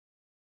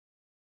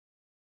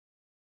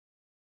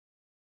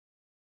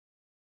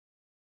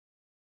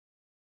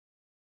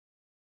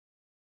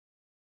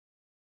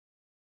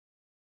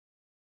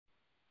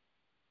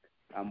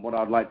And what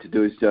I'd like to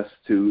do is just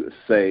to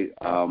say,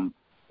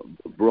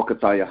 Baruch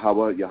atah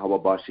Yahweh, Yahweh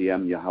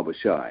Bashem, Yahweh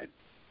Shai.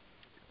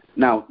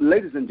 Now,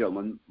 ladies and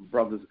gentlemen,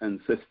 brothers and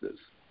sisters,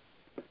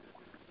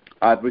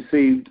 I've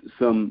received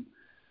some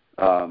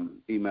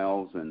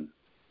emails and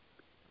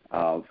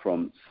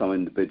from some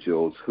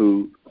individuals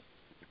who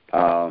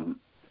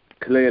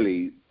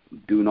clearly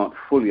do not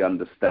fully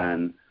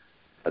understand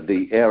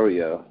the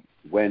area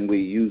when we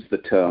use the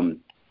term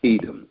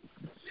Edom.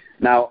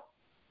 Now,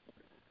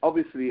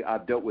 obviously,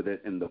 I've dealt with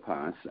it in the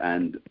past,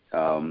 and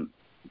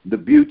the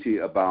beauty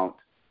about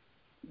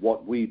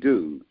what we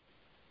do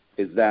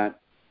is that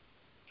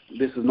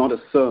this is not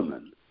a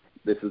sermon.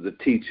 This is a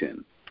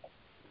teaching.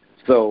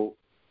 So,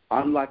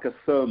 unlike a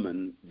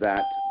sermon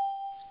that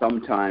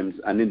sometimes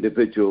an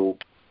individual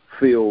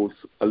feels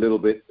a little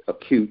bit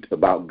acute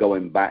about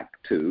going back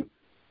to,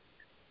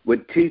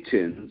 with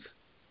teachings,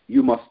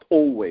 you must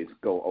always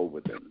go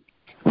over them.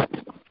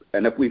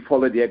 And if we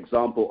follow the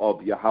example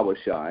of Yahweh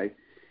Shai,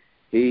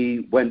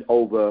 he went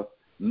over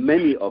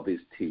many of his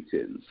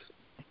teachings,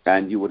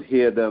 and you would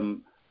hear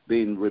them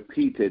being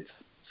repeated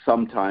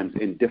sometimes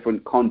in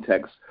different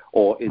contexts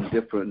or in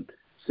different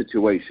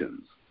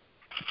situations.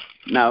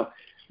 Now,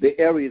 the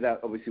area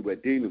that obviously we're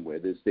dealing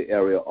with is the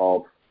area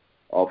of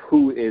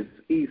who is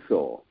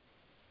Essau.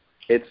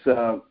 It's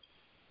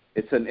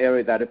an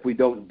area that if we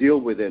don't deal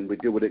with it and we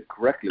deal with it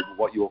correctly,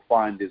 what you'll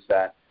find is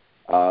that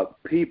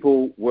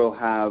people will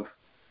have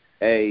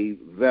a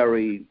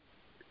very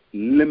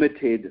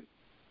limited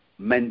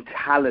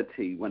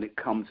mentality when it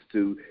comes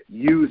to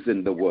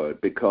using the word,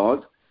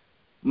 because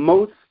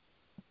most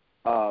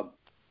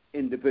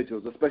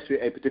individuals, especially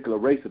a particular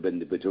race of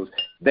individuals,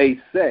 they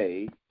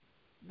say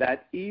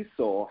that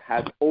Esau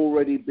has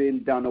already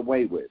been done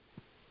away with.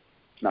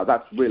 Now,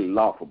 that's really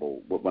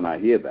laughable when I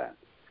hear that,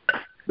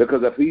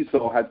 because if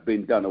Esau has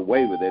been done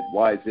away with it,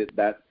 why is it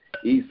that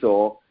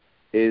Esau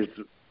is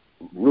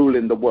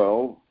ruling the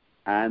world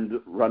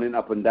and running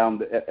up and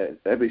down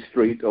every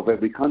street of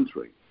every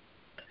country?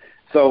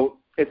 So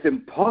it's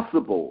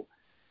impossible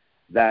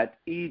that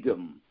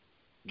Edom,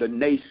 the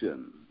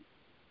nation,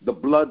 the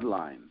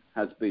bloodline,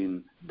 has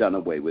been done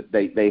away with.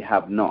 They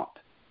have not.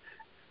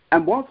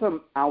 And whilst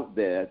I'm out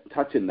there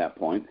touching that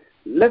point,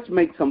 let's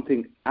make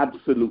something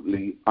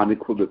absolutely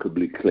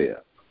unequivocally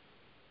clear.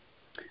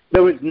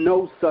 There is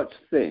no such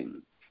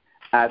thing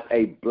as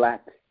a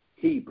black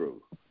Hebrew.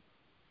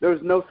 There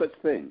is no such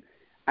thing.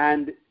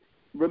 And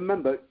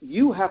remember,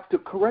 you have to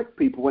correct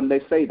people when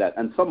they say that.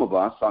 And some of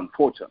us,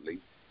 unfortunately,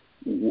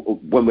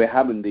 when we're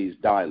having these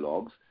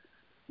dialogues,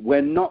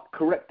 we're not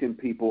correcting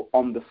people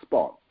on the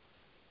spot.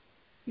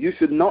 You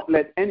should not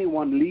let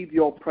anyone leave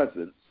your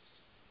presence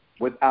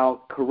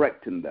without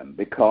correcting them,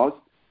 because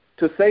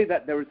to say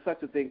that there is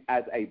such a thing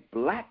as a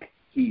black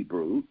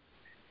Hebrew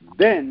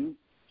then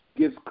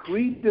gives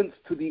credence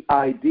to the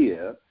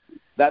idea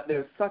that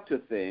there's such a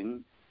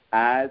thing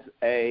as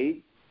a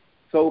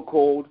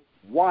so-called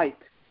white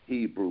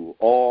Hebrew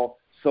or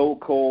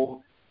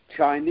so-called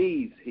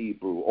Chinese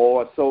Hebrew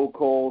or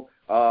so-called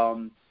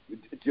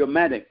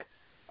Germanic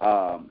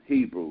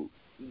Hebrew.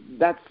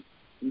 That's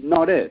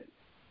not it.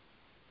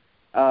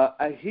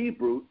 A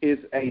Hebrew is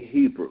a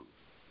Hebrew.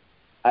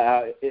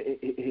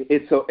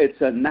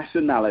 It's a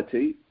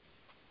nationality,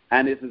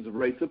 and it is a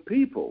race of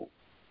people,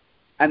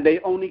 and they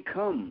only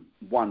come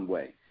one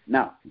way.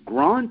 Now,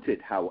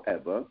 granted,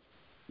 however,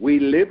 we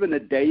live in a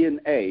day and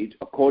age,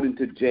 according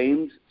to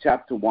James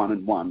chapter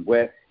 1:1,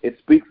 where it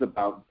speaks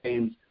about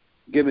James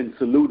giving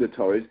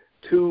salutatories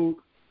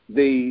to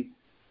the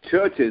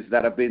churches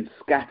that have been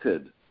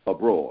scattered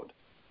abroad.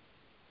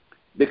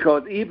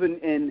 Because even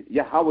in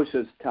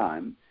Yahweh's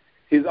time,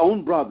 his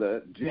own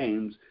brother,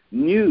 James,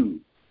 knew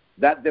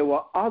that there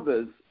were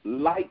others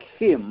like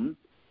him,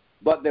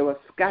 but they were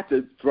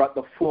scattered throughout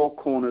the four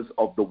corners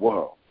of the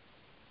world.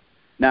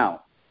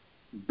 Now,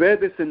 bear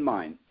this in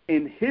mind.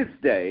 In his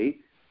day,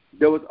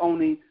 there was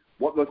only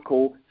what was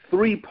called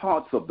 3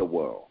 parts of the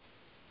world.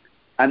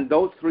 And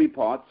those 3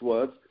 parts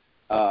was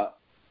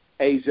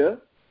Asia,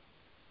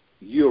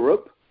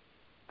 Europe,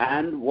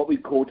 and what we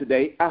call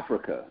today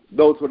Africa.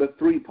 Those were the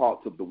 3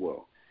 parts of the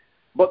world.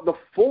 But the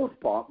 4th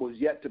part was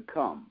yet to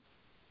come.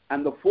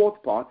 And the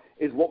 4th part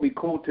is what we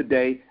call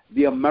today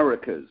the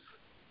Americas,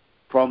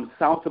 from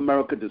South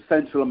America to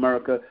Central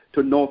America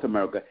to North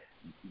America.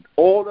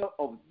 All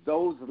of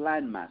those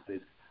land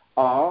masses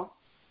are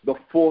the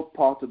 4th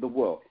part of the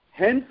world.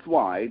 Hence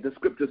why the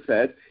scripture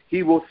said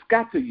he will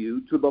scatter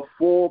you to the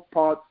 4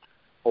 parts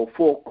or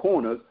 4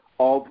 corners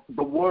of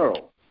the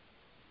world.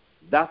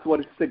 That's what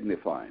it's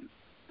signifying.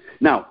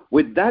 Now,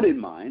 with that in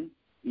mind,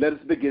 let us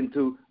begin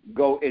to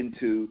go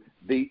into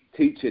the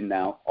teaching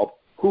now of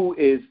who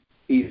is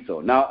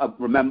Esau. Now,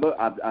 remember,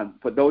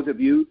 for those of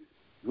you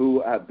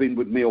who have been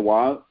with me a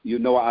while, you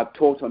know I've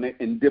taught on it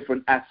in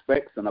different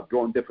aspects, and I've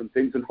drawn different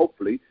things, and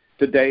hopefully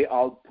today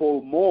I'll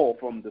pull more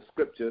from the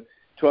scripture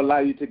to allow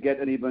you to get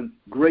an even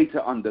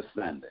greater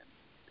understanding.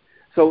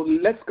 So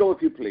let's go,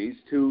 if you please,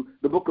 to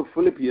the book of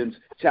Philippians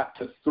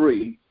chapter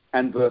 3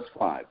 and verse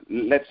 5.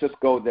 Let's just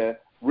go there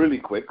really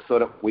quick so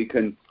that we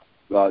can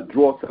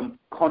draw some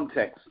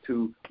context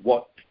to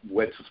what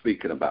we're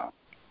speaking about.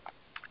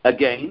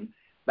 Again,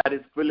 that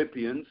is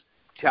Philippians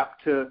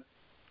chapter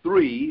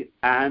 3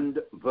 and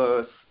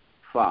verse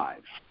 5.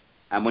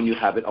 And when you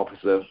have it,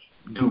 officer,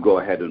 do go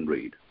ahead and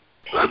read.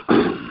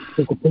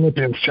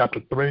 Philippians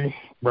chapter 3,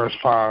 verse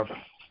 5.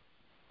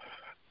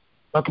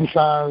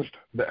 Circumcised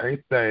the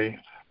 8th day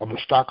of the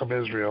stock of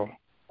Israel,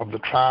 of the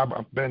tribe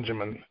of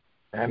Benjamin,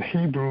 and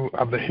Hebrew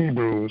of the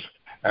Hebrews,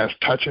 as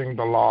touching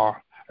the law,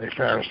 a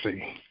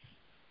Pharisee.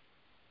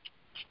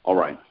 All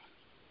right.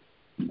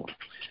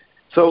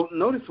 So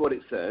notice what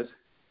it says.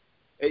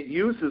 It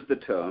uses the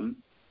term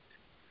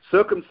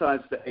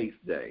circumcised the 8th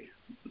day.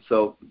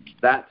 So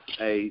that's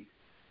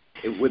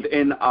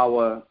within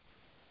our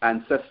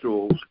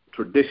ancestral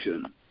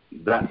tradition,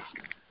 that's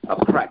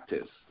a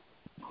practice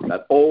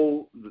that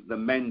all the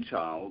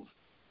men-child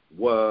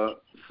were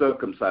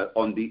circumcised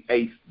on the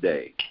 8th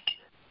day.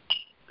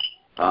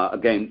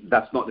 Again,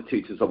 that's not the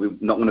teaching, so we're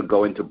not going to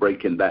go into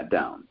breaking that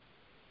down.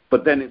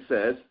 But then it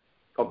says,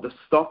 of the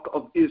stock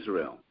of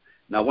Israel.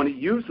 Now, when it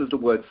uses the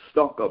word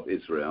stock of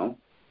Israel,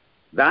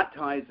 that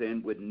ties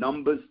in with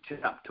Numbers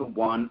chapter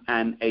 1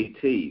 and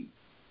 18.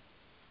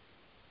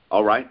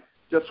 All right?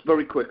 Just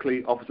very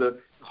quickly, officer,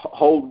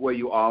 hold where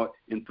you are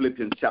in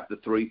Philippians chapter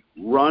 3.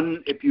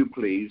 Run, if you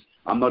please.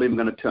 I'm not even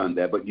going to turn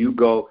there, but you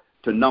go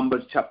to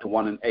Numbers chapter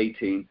 1 and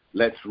 18.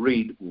 Let's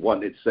read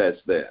what it says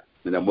there,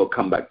 and then we'll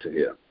come back to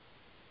here.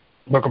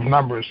 Book of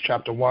Numbers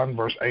chapter 1,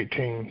 verse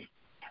 18.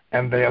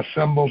 And they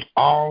assembled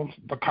all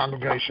the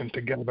congregation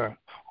together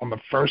on the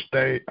first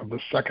day of the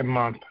second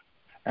month,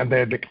 and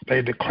they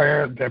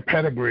declared their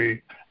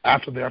pedigree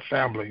after their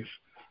families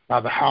by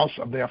the house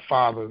of their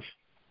fathers,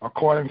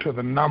 according to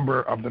the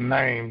number of the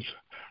names,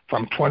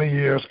 from 20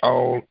 years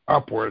old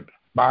upward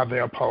by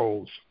their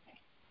polls.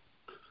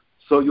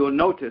 So you'll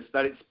notice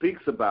that it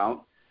speaks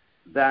about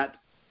that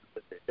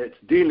it's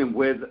dealing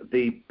with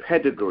the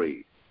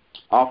pedigree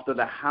after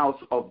the house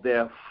of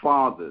their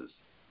fathers,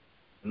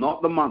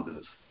 not the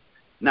mothers.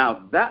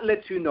 Now, that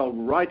lets you know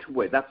right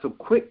away, that's a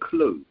quick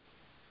clue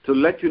to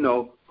let you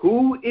know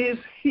who is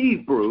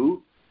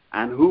Hebrew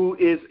and who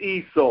is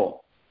Esau.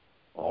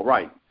 All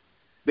right.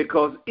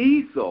 Because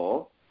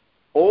Esau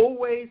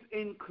always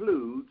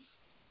includes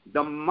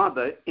the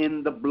mother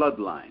in the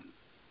bloodline.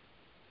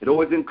 It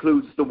always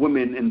includes the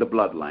women in the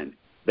bloodline.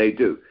 They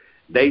do.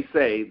 They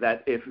say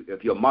that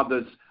if your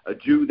mother's a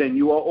Jew, then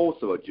you are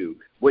also a Jew,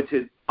 which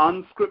is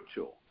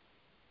unscriptural.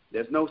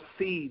 There's no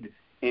seed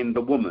in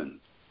the woman.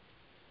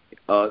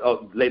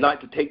 They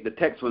like to take the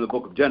text from the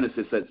book of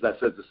Genesis that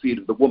says the seed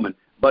of the woman.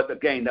 But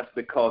again, that's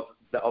because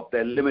of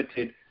their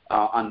limited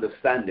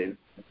understanding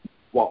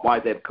why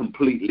they've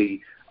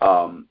completely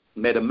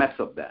made a mess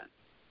of that.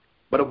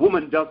 But a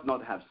woman does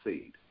not have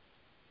seed.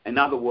 In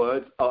other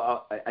words,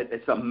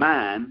 it's a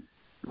man.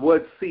 The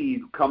word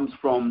seed comes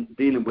from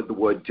dealing with the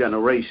word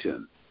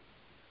generation.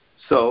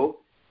 So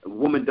a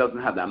woman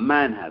doesn't have that. A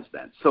man has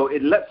that. So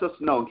it lets us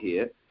know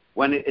here,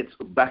 when it's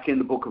back in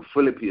the book of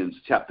Philippians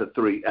chapter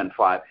 3 and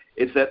 5,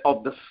 it said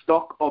of the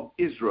stock of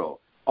Israel,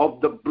 of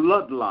the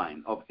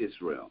bloodline of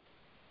Israel.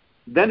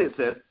 Then it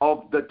says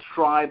of the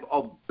tribe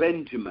of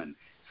Benjamin.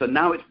 So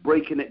now it's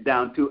breaking it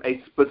down to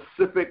a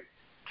specific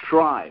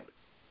tribe.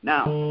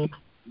 Now,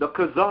 the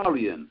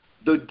Khazarian,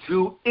 the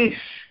Jewish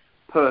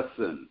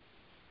person,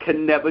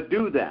 can never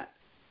do that.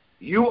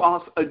 You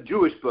ask a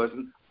Jewish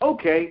person,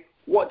 okay,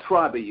 what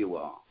tribe are you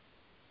are?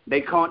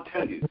 They can't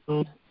tell you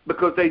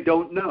because they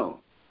don't know.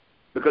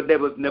 Because they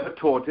was never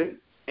taught it,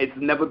 it's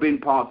never been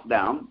passed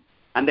down,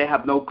 and they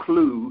have no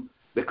clue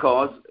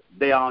because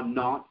they are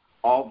not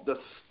of the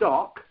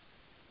stock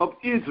of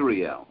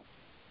Israel.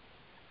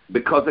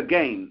 Because,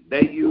 again,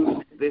 they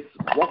use this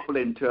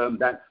waffling term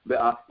that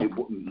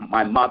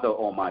my mother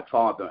or my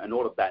father and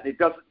all of that. It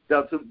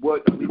doesn't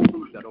work. We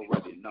proved that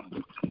already in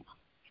Numbers.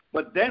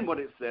 But then what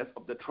it says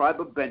of the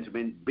tribe of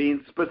Benjamin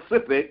being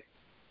specific,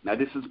 now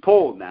this is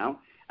Paul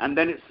now, and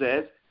then it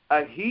says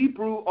a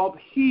Hebrew of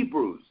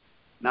Hebrews.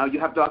 Now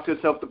you have to ask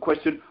yourself the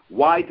question,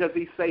 why does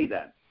he say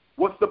that?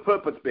 What's the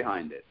purpose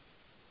behind it?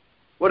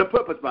 Well, the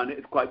purpose behind it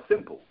is quite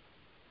simple.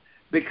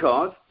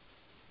 Because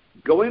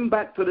going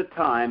back to the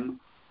time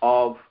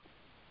of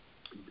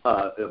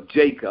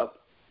Jacob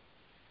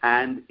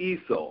and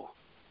Esau,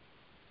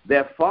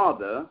 their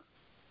father,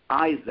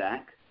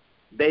 Isaac,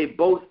 they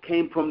both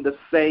came from the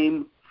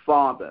same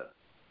father.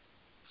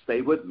 Stay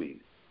with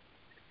me.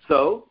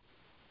 So,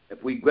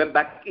 if we went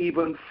back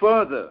even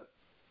further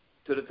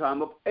to the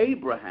time of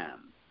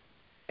Abraham,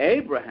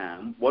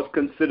 Abraham was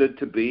considered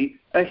to be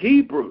a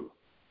Hebrew.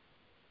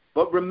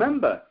 But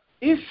remember,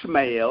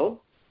 Ishmael,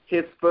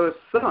 his first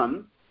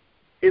son,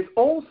 is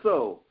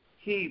also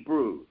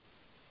Hebrew.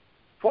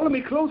 Follow me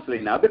closely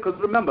now, because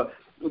remember,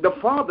 the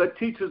father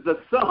teaches the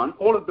son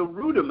all of the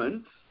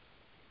rudiments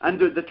and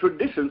the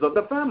traditions of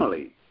the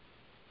family.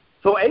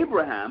 So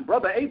Abraham,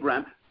 brother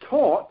Abraham,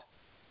 taught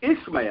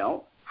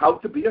Ishmael how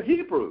to be a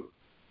Hebrew.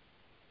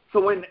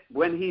 So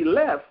when he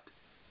left,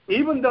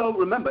 even though,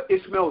 remember,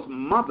 Ishmael's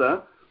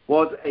mother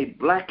was a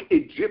black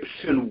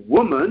Egyptian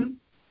woman,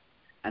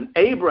 and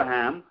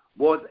Abraham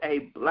was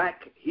a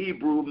black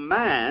Hebrew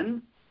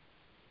man,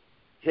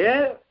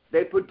 here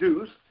they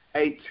produce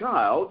a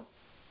child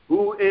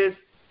who is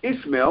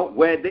Ishmael,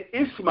 where the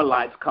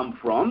Ishmaelites come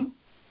from,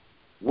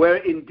 where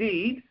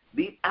indeed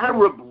the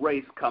Arab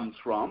race comes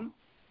from.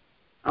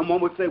 And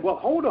one would say, well,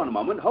 hold on a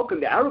moment. How come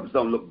the Arabs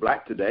don't look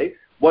black today?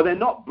 Well, they're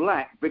not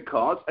black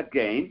because,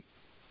 again,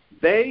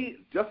 they,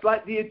 just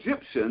like the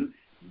Egyptians,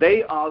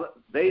 they are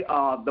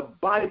the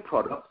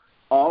byproduct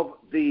of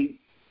the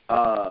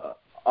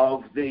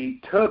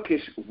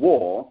Turkish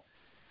war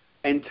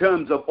in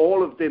terms of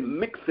all of the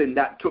mixing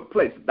that took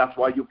place. That's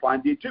why you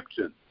find the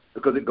Egyptians,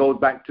 because it goes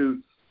back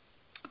to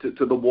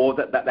the war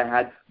that they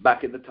had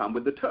back in the time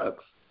with the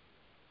Turks.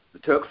 The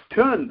Turks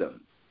turned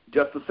them,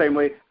 just the same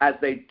way as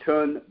they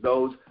turned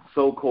those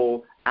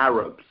so-called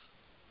Arabs.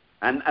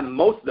 And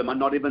most of them are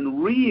not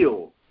even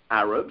real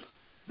Arabs.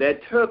 They're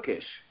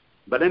Turkish.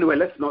 But anyway,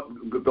 let's not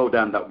go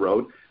down that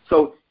road.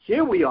 So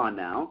here we are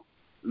now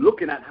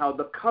looking at how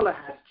the color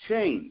has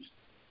changed.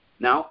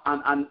 Now,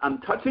 I'm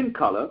touching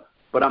color,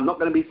 but I'm not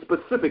going to be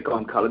specific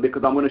on color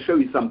because I'm going to show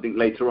you something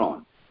later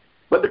on.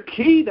 But the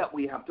key that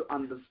we have to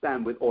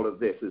understand with all of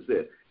this is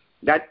this,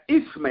 that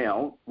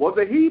Ishmael was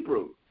a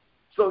Hebrew.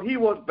 So he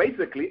was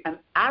basically an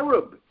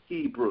Arab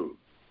Hebrew.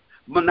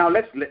 But now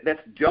let's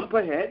jump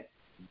ahead.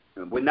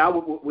 We're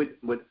now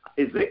with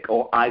Isaac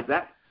or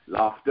Isaac,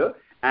 laughter,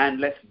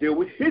 and let's deal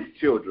with his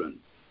children,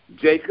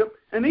 Jacob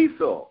and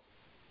Esau.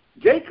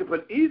 Jacob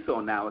and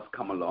Esau now has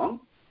come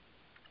along.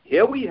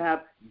 Here we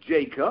have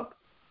Jacob,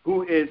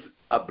 who is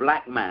a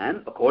black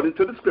man, according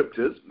to the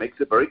scriptures,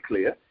 makes it very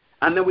clear.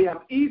 And then we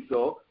have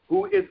Esau,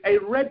 who is a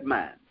red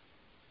man.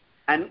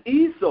 And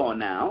Esau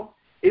now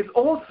is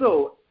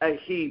also a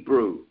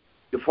Hebrew.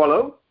 You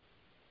follow?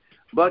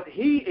 But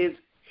he is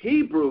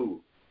Hebrew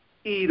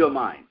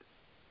Edomite,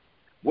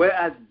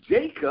 whereas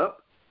Jacob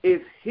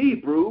is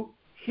Hebrew.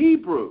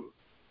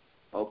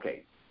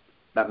 Okay,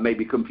 that may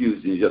be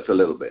confusing just a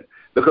little bit,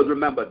 because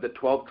remember, the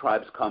 12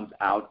 tribes comes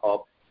out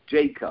of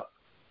Jacob.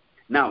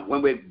 Now,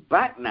 when we're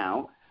back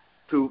now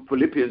to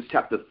Philippians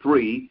chapter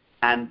 3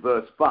 and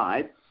verse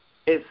 5,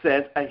 it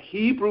says a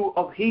Hebrew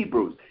of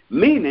Hebrews,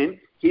 meaning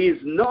he is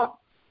not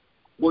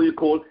what you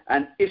call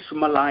an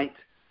Ishmaelite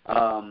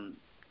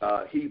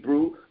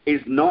Hebrew,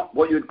 is not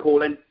what you'd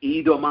call an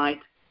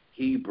Edomite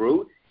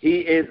Hebrew. He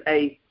is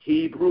a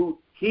Hebrew,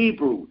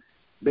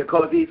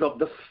 because he's of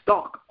the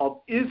stock of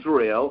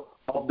Israel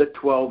of the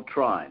 12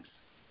 tribes.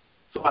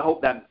 So I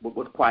hope that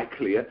was quite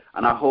clear,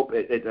 and I hope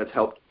it has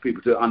helped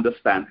people to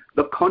understand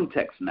the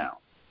context now.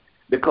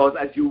 Because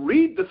as you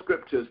read the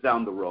scriptures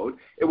down the road,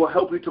 it will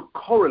help you to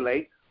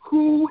correlate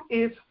who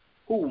is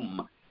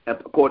whom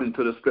according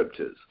to the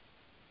scriptures.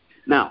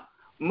 Now,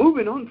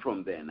 moving on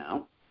from there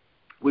now,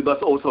 we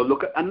must also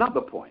look at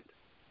another point.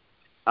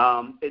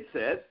 It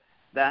says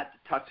that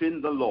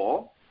touching the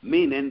law,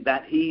 meaning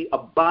that he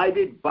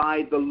abided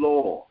by the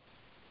law.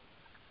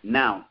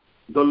 Now,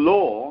 the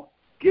law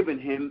giving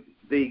him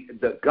the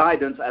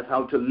guidance as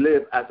how to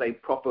live as a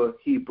proper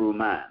Hebrew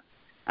man.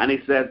 And he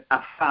said a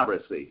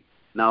Pharisee.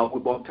 Now,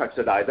 we won't touch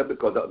that either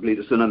because that will lead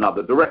us in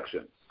another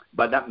direction.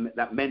 But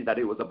that meant that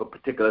it was of a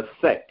particular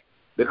sect,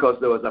 because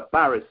there was the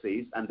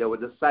Pharisees and there were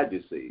the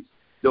Sadducees.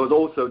 There was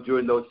also,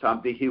 during those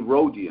times, the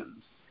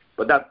Herodians.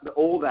 But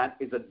all that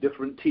is a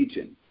different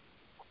teaching.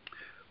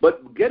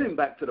 But getting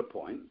back to the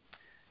point,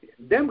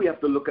 then we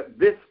have to look at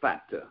this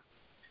factor.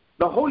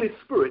 The Holy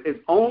Spirit is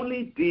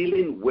only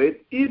dealing with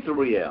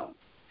Israel.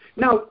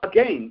 Now,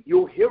 again,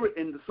 you'll hear it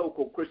in the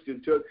so-called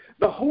Christian church.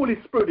 The Holy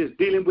Spirit is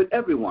dealing with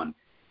everyone.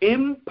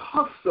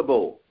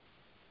 Impossible.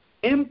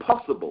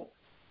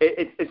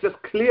 It's just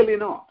clearly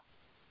not.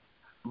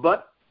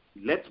 But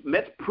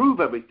let's prove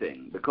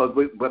everything, because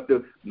we have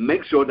to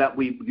make sure that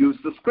we use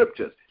the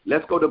scriptures.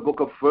 Let's go to the book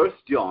of 1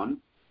 John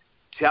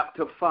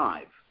chapter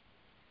 5.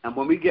 And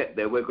when we get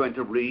there, we're going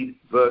to read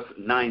verse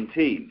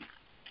 19.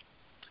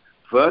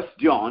 1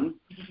 John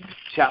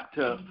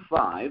chapter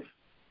 5,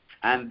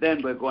 and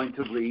then we're going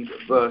to read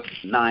verse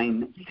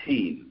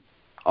 19.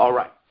 All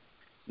right.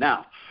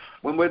 Now,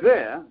 when we're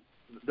there,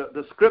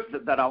 the script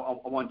that I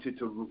want you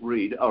to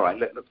read, all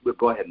right, we'll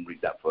go ahead and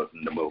read that first,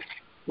 and then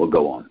we'll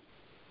go on.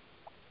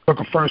 Book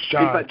of 1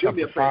 John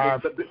chapter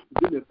 5.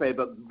 Do me a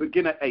favor,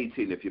 begin at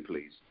 18, if you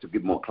please, to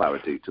give more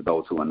clarity to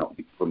those who are not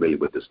familiar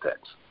with this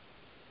text.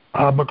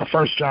 Book of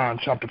 1 John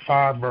chapter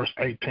 5, verse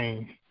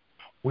 18.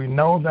 We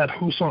know that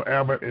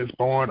whosoever is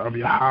born of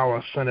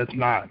Yahweh sinneth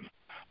not,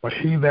 but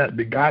he that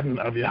begotten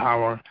of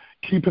Yahweh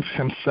keepeth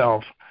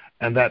himself,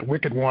 and that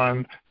wicked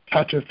one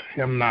toucheth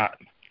him not.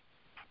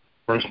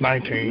 Verse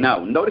 19.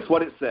 Now, notice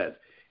what it says.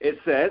 It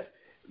says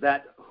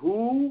that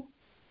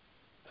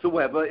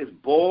whosoever is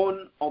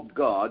born of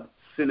God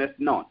sinneth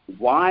not.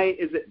 Why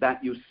is it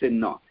that you sin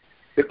not?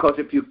 Because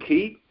if you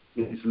keep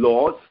his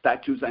laws,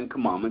 statutes, and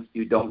commandments,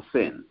 you don't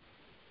sin.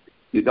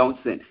 You don't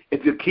sin.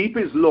 If you keep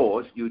his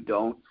laws, you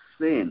don't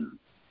sin.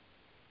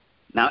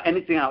 Now,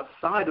 anything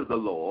outside of the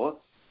law,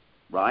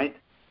 right,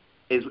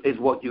 is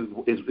what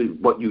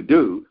you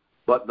do.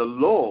 But the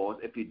laws,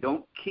 if you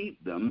don't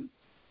keep them,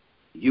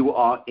 you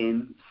are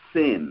in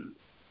sin.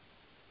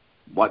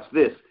 Watch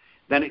this.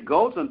 Then it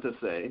goes on to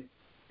say,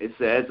 it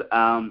says,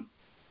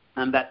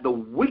 and that the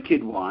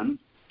wicked one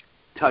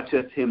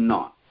toucheth him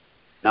not.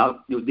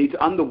 Now, you need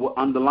to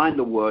underline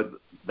the word,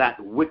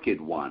 that wicked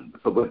one.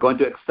 So we're going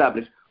to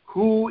establish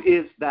who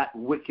is that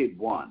wicked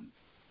one.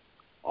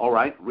 All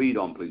right, read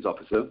on, please,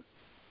 officer.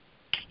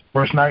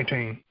 Verse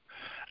 19,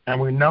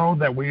 and we know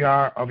that we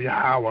are of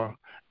Yahweh,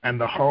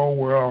 and the whole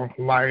world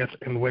lieth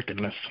in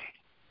wickedness.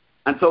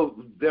 And so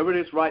there it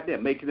is right there,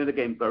 making it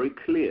again very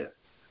clear.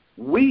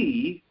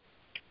 We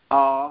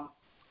are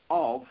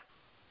of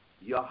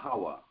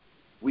Yahweh.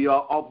 We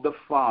are of the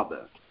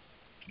Father.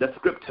 The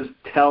scriptures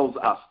tells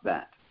us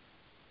that.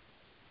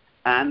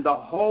 And the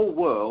whole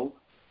world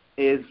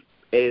is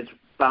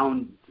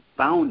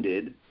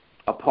founded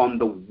upon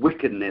the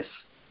wickedness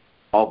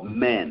of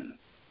men.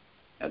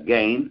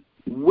 Again,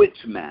 which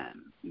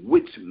man?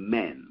 Which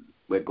men?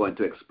 We're going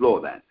to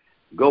explore that.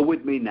 Go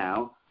with me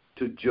now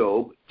to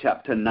Job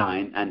chapter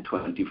 9 and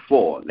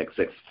 24. Let's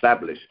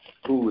establish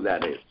who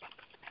that is.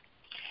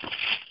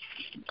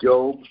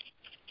 Job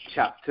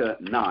chapter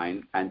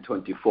 9 and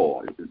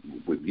 24.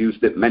 We've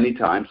used it many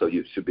times, so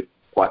you should be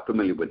quite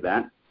familiar with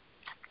that.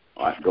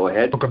 All right, go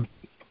ahead.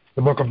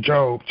 The book of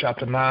Job,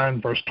 chapter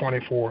 9, verse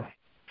 24.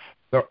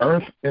 The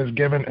earth is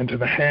given into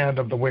the hand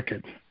of the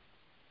wicked.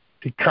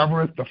 He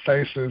covereth the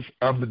faces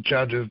of the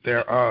judges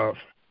thereof.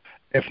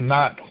 If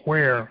not,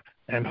 where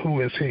and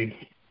who is he?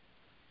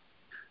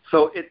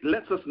 So it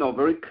lets us know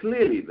very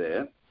clearly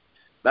there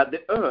that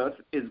the earth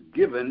is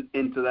given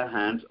into the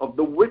hands of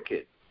the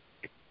wicked.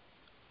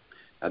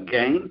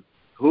 Again,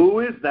 who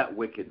is that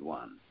wicked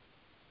one?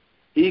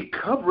 He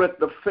covereth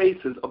the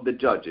faces of the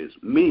judges,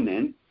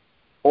 meaning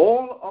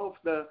all of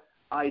the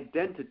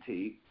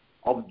identity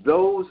of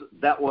those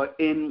that were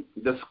in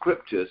the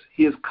scriptures,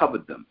 he has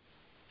covered them.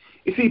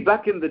 You see,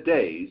 back in the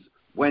days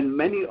when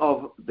many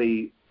of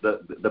the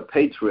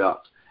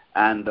patriarchs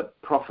and the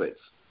prophets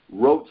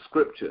wrote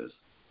scriptures,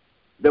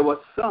 there were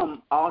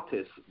some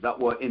artists that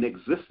were in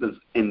existence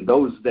in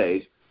those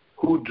days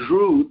who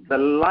drew the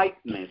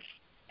likeness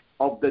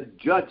of the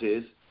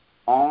judges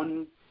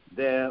on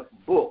their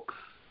books.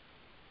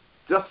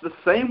 Just the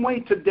same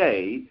way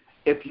today,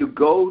 if you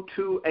go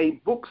to a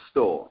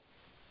bookstore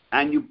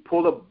and you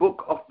pull a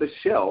book off the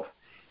shelf,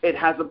 it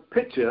has a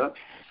picture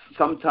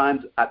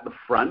sometimes at the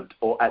front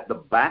or at the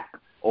back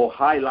or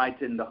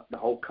highlighting the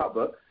whole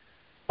cover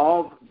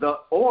of the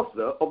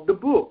author of the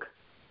book.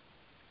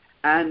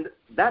 And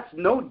that's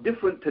no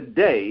different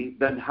today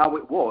than how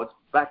it was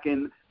back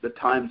in the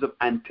times of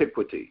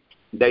antiquity.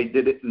 They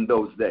did it in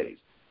those days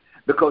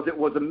because it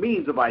was a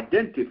means of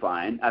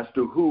identifying as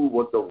to who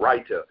was the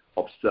writer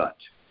of such.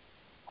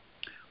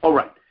 All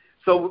right.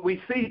 So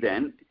we see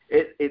then,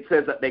 it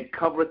says that they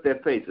covered their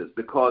faces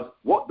because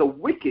what the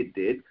wicked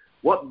did,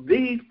 what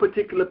these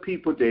particular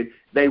people did,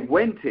 they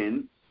went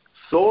in,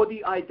 saw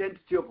the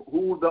identity of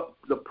who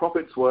the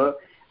prophets were,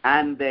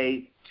 and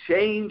they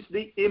changed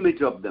the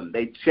image of them.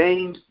 They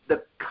changed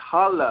the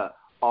color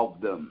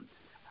of them.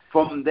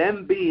 From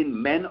them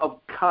being men of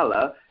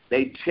color,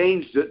 they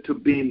changed it to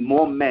being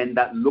more men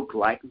that look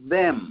like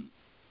them.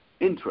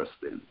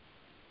 Interesting.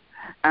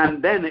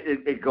 And then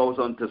it goes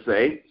on to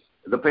say,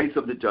 the face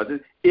of the judges,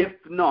 if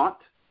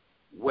not,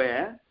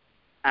 where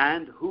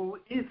and who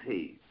is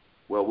he?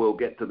 Well, we'll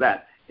get to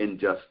that in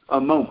just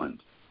a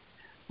moment.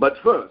 But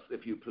first,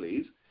 if you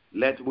please,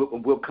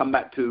 we'll come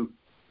back to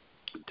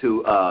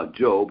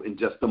Job in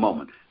just a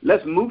moment.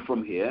 Let's move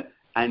from here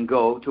and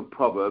go to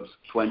Proverbs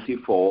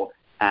 24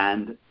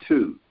 and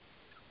 2.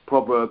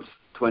 Proverbs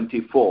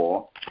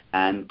 24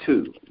 and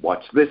 2.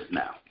 Watch this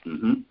now.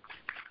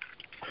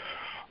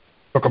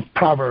 Book of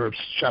Proverbs,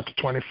 chapter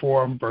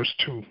 24, verse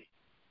 2.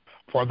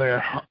 For their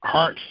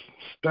hearts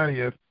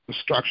studieth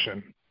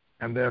destruction,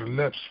 and their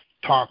lips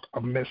talk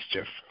of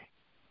mischief.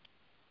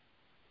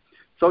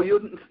 So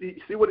you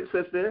see what it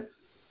says there?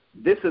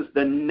 This is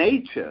the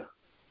nature.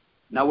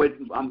 Now,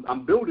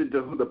 I'm building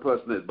to who the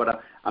person is,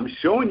 but I'm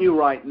showing you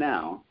right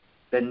now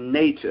the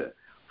nature.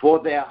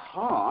 For their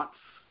hearts,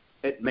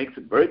 it makes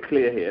it very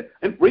clear here.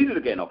 And read it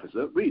again,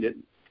 officer. Read it.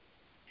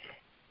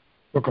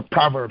 Book of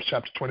Proverbs,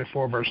 chapter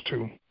 24, verse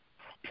 2.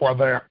 For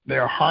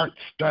their heart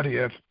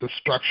studieth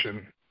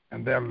destruction,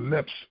 and their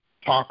lips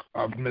talk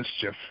of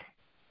mischief.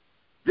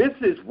 This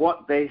is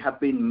what they have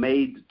been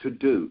made to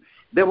do.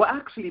 They were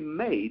actually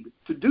made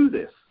to do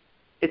this.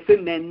 It's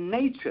in their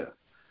nature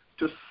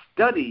to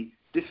study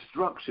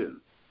destruction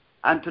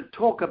and to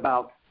talk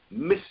about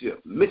mischief.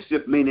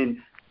 Mischief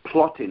meaning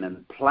plotting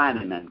and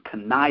planning and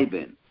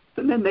conniving. It's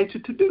in their nature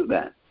to do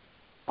that.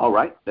 All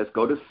right, let's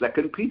go to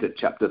 2 Peter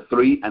chapter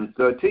 3 and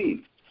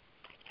 13.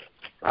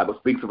 The Bible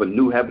speaks of a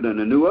new heaven and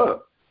a new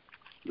earth.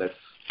 Let's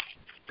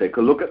take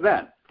a look at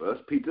that. 2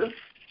 Peter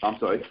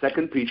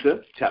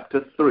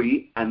chapter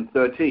 3 and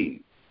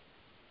 13.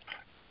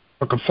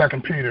 Book of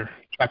 2 Peter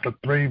chapter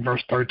 3,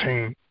 verse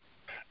 13.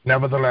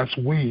 Nevertheless,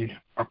 we,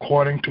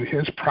 according to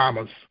his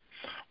promise,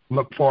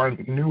 look for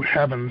new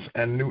heavens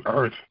and new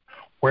earth,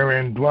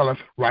 wherein dwelleth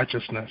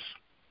righteousness.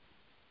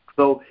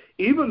 So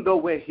even though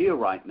we're here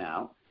right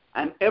now,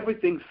 and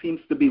everything seems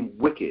to be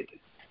wicked,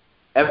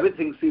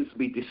 Everything seems to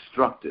be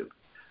destructive.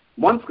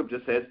 One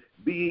scripture says,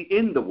 be ye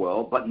in the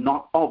world, but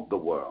not of the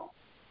world.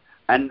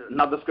 And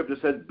another scripture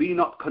says, be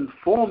not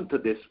conformed to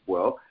this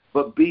world,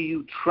 but be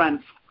you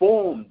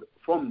transformed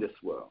from this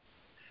world.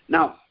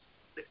 Now,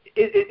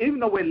 even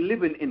though we're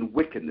living in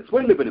wickedness,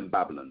 we're living in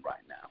Babylon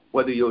right now.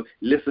 Whether you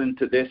listen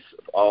to this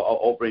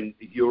over in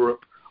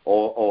Europe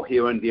or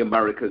here in the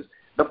Americas,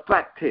 the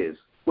fact is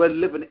we're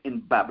living in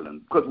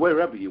Babylon, because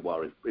wherever you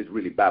are is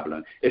really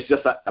Babylon. It's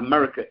just that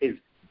America is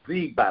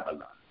the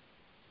Babylon.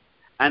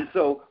 And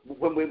so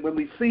when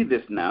we see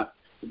this now,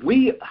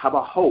 we have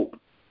a hope,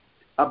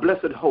 a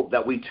blessed hope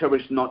that we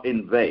cherish not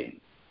in vain,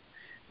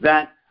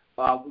 that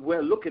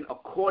we're looking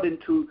according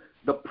to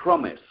the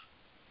promise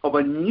of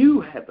a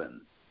new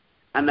heaven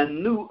and a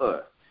new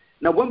earth.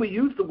 Now, when we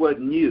use the word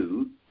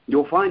new,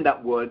 you'll find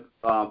that word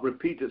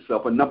repeat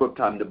itself a number of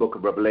times in the book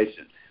of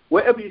Revelation.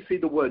 Wherever you see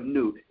the word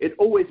new, it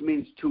always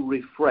means to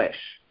refresh.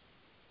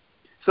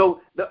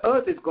 So the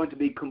earth is going to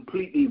be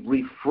completely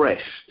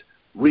refreshed,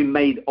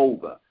 remade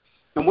over.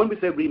 And when we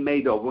say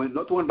remade over, we're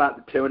not talking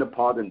about tearing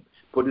apart and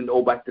putting it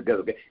all back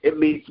together. Okay? It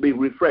means to be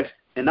refreshed.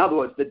 In other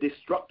words, the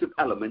destructive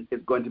element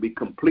is going to be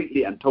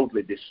completely and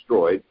totally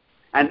destroyed,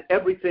 and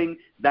everything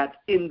that's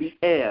in the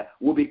air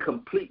will be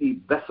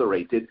completely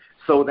eviscerated,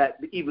 so that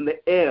even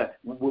the air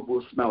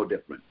will smell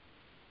different.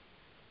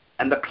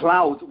 And the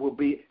clouds will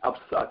be of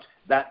such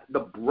that the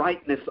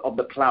brightness of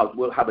the clouds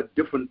will have a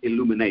different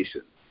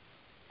illumination.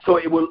 So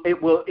it will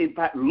in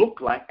fact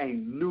look like a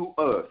new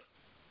earth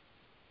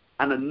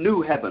and a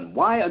new heaven.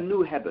 Why a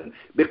new heaven?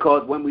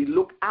 Because when we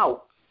look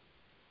out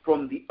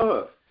from the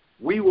earth,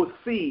 we will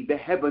see the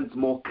heavens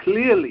more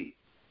clearly.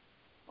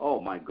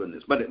 Oh, my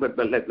goodness. But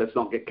let's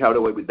not get carried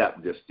away with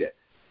that just yet.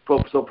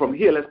 So from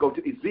here, let's go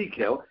to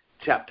Ezekiel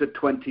chapter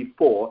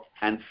 24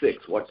 and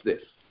 6. Watch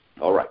this.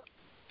 All right.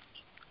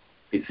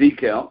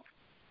 Ezekiel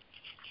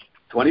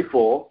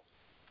 24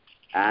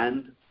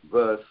 and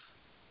verse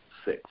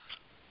 6.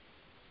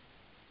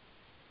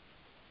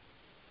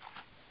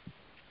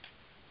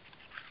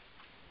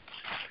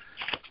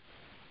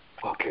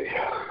 Okay.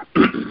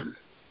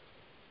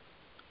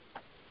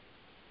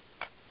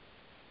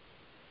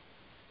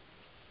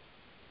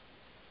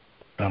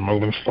 I'm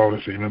moving slow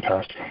this evening,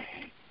 Pastor.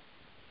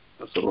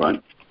 That's all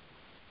right.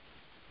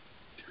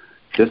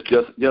 Just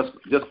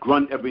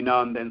grunt every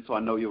now and then so I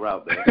know you're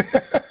out there.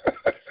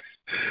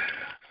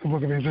 The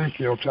book of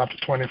Ezekiel, chapter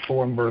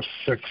 24 and verse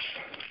 6.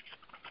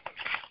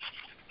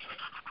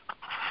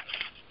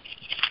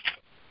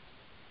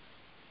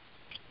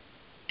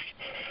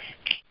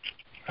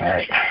 All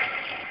right.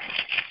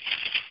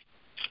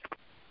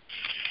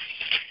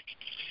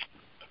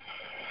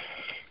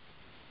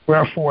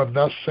 Wherefore,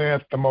 thus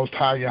saith the Most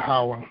High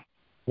Yahweh,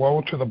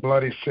 woe to the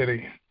bloody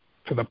city,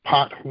 to the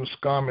pot whose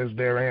scum is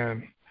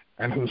therein,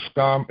 and whose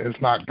scum is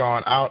not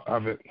gone out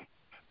of it.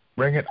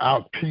 Bring it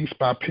out piece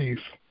by piece.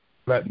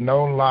 Let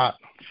no lot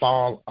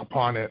fall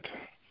upon it.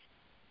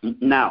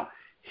 Now,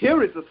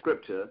 here is a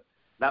scripture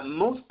that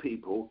most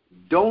people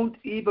don't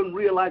even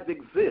realize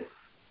exists,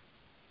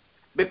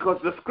 because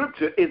the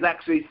scripture is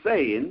actually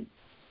saying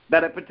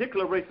that a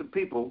particular race of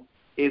people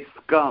is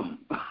scum.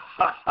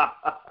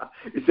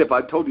 As if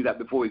I told you that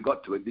before we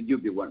got to it, then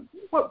you'd be wondering,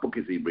 what book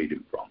is he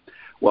reading from?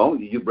 Well,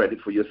 you've read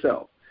it for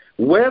yourself.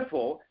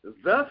 Wherefore,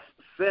 thus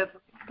saith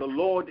the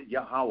Lord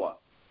Yahweh,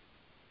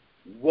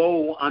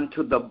 woe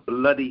unto the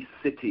bloody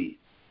city.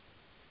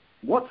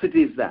 What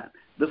city is that?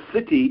 The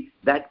city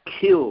that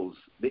kills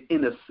the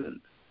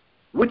innocent.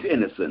 Which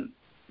innocent?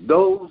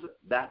 Those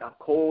that are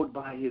called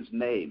by his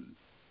name.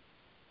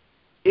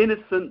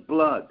 Innocent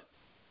blood.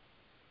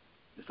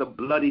 It's a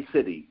bloody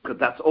city, because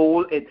that's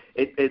all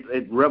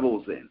it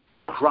revels in.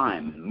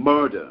 Crime,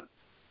 murder,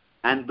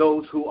 and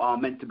those who are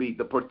meant to be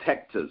the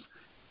protectors,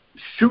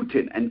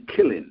 shooting and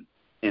killing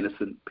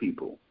innocent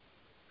people.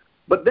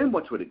 But then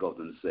watch what it goes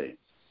on to say.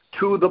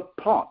 To the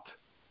pot,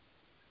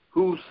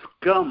 whose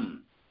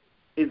scum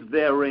is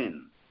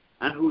therein,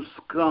 and whose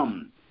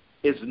scum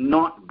is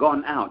not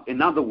gone out.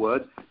 In other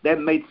words, they've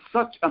made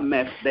such a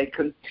mess, they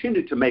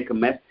continue to make a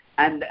mess,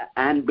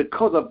 and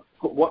because of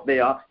what they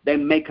are, they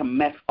make a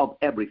mess of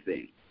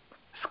everything.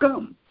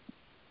 Scum.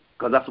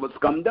 Because that's what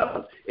scum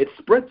does. It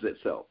spreads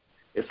itself.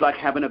 It's like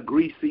having a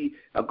greasy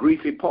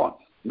pot.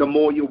 The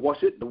more you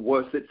wash it, the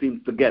worse it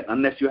seems to get,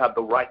 unless you have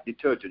the right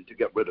detergent to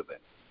get rid of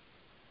it.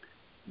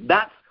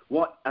 That's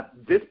what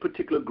this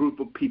particular group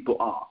of people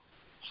are.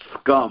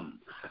 Scum.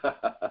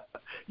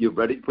 You've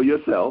read it for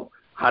yourself,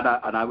 and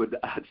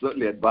I'd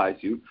certainly advise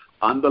you,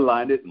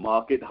 underline it,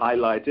 mark it,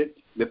 highlight it,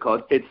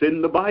 because it's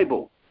in the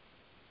Bible.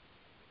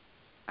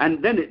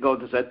 And then it goes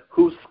and says,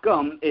 whose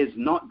scum is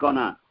not gone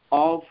out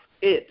of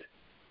it.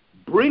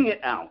 Bring it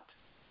out,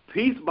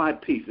 piece by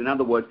piece. In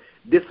other words,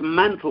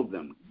 dismantle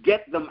them,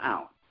 get them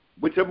out,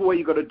 whichever way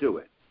you got to do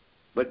it.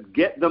 But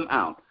get them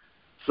out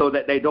so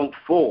that they don't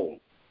fall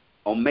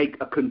or make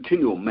a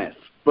continual mess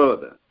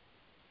further.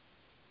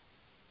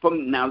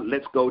 Now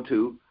let's go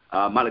to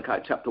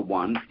Malachi chapter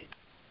 1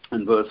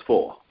 and verse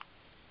 4.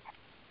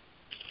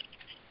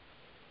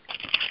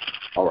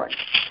 All right.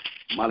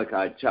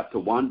 Malachi chapter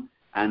 1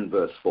 and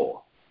verse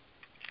 4.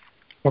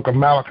 Book of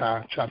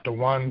Malachi, chapter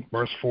 1,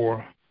 verse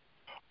 4.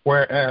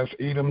 Whereas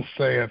Edom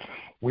saith,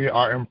 we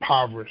are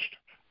impoverished,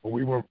 but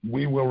we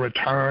will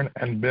return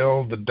and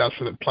build the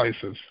desolate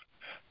places.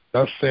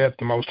 Thus saith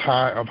the Most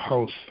High of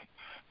hosts,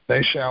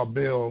 they shall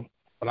build,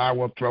 but I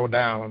will throw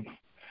down,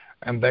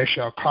 and they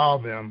shall call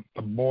them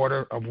the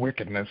border of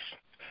wickedness,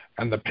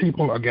 and the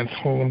people against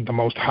whom the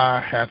Most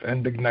High hath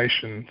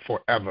indignation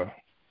forever.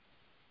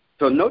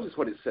 So notice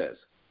what it says.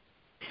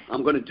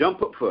 I'm going to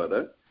jump up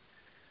further,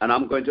 and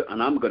I'm going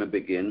to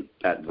begin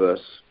at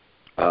verse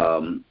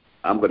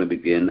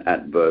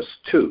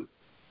 2,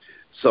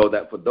 so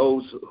that for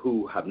those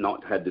who have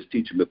not had this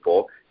teaching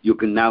before, you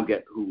can now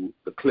get who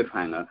the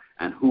cliffhanger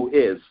and who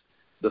is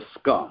the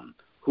scum,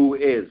 who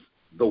is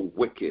the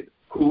wicked,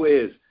 who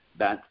is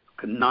that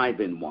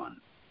conniving one.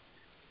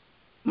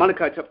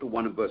 Malachi chapter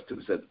 1 and verse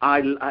 2 says,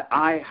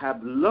 I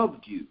have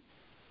loved you,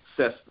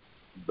 says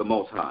the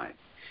Most High.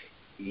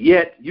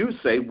 Yet you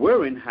say,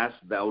 wherein hast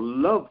thou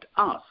loved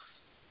us?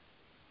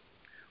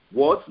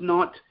 Was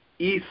not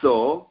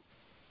Esau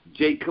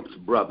Jacob's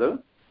brother,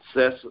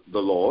 says the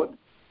Lord?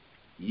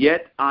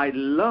 Yet I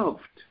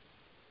loved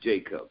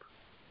Jacob.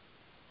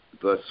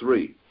 Verse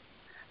 3.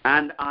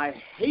 And I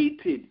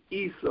hated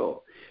Esau.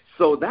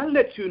 So that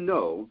lets you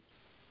know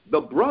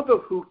the brother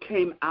who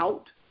came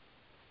out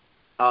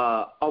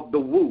of the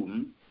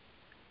womb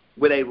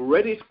with a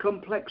reddish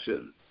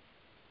complexion.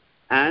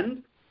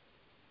 And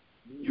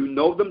you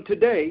know them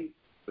today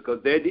because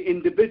they're the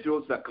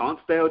individuals that can't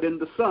stay out in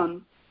the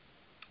sun.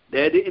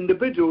 They're the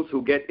individuals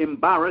who get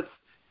embarrassed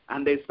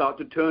and they start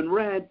to turn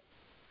red.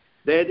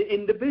 They're the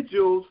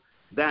individuals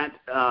that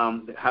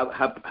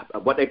have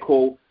what they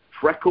call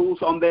freckles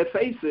on their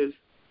faces,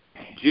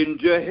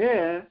 ginger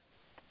hair.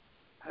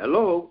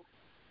 Hello.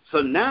 So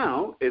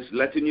now it's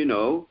letting you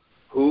know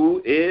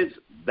who is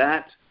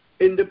that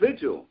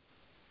individual.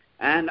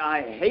 And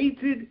I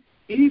hated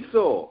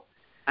Esau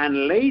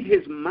and laid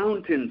his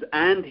mountains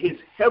and his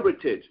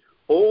heritage,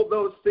 all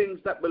those things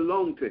that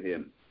belong to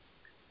him,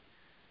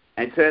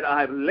 and said,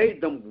 I have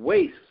laid them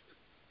waste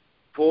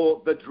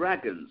for the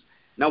dragons.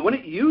 Now, when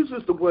it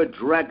uses the word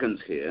dragons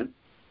here,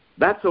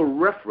 that's a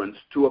reference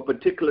to a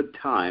particular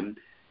time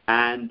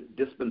and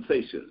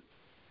dispensation.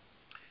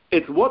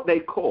 It's what they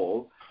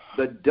call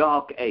the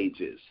Dark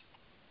Ages.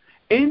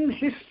 In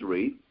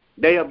history,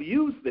 they have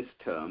used this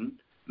term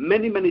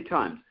many, many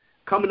times.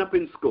 Coming up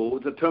in school,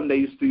 it's a term they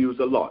used to use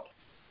a lot.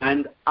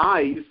 And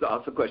I used to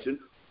ask the question,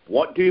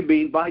 what do you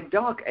mean by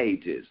Dark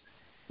Ages?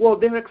 Well,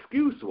 their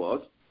excuse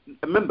was,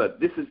 remember,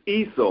 this is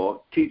Esau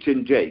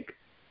teaching Jake,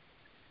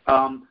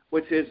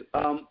 which is,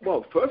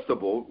 well, first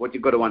of all, what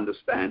you've got to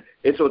understand,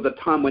 it was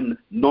a time when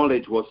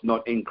knowledge was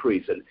not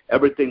increasing.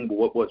 Everything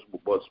was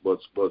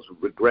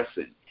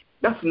regressing.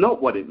 That's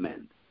not what it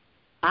meant.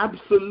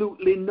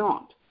 Absolutely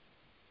not.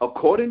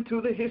 According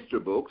to the history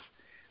books,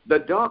 the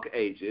Dark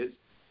Ages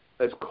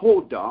is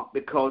called dark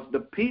because the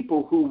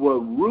people who were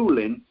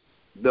ruling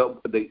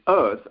the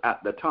earth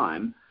at the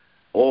time,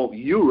 or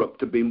Europe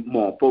to be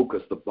more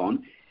focused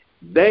upon,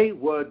 they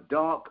were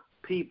dark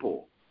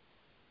people.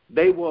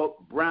 They were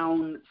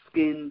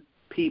brown-skinned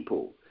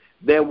people.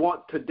 They're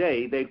what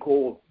today they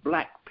call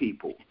black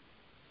people.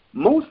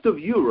 Most of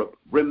Europe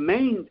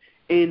remained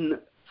in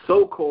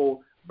so-called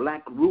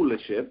black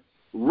rulership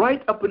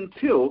right up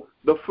until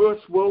the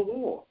First World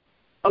War.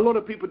 A lot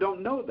of people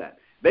don't know that.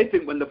 They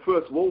think when the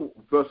First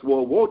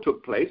World War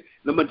took place,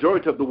 the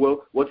majority of the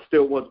world was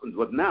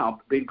now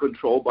being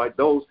controlled by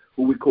those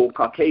who we call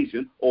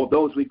Caucasian or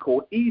those we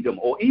call Edom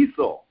or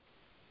Esau.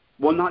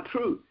 Well, not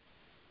true.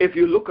 If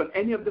you look on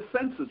any of the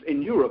census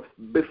in Europe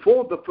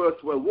before the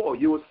First World War,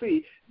 you will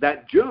see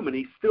that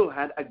Germany still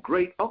had a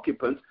great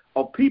occupants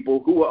of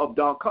people who were of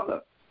dark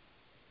color.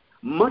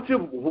 Much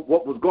of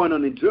what was going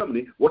on in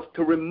Germany was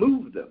to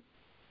remove them.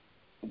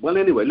 Well,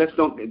 anyway, let's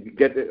not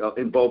get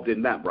involved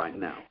in that right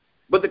now.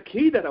 But the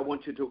key that I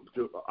want you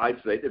to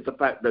isolate is the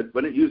fact that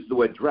when it uses the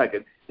word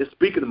dragon, it's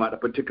speaking about a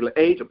particular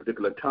age, a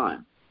particular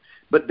time.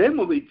 But then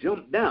when we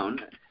jump down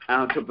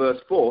to verse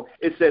 4,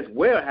 it says,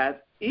 whereas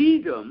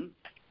Edom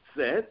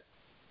said,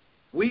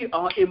 we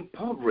are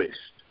impoverished,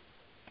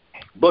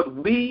 but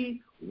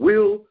we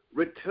will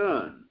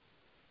return.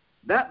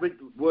 That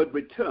word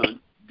return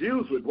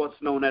deals with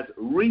what's known as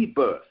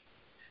rebirth.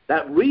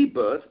 That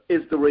rebirth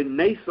is the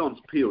Renaissance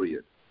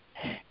period.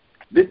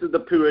 This is the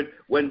period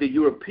when the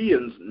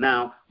Europeans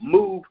now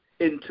move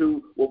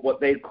into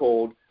what they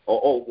called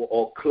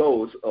or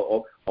close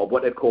or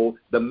what they call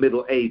the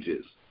Middle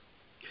Ages.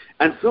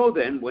 And so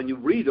then when you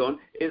read on,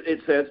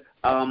 it says,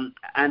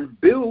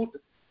 and build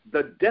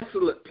the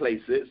desolate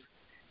places,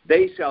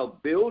 they shall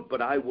build,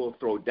 but I will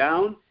throw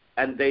down,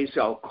 and they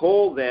shall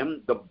call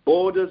them the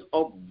borders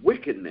of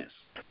wickedness.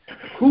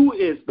 Who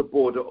is the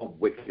border of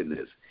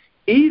wickedness?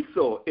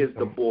 Esau is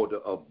the border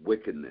of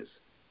wickedness.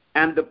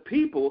 And the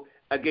people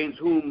against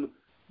whom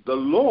the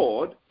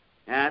Lord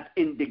hath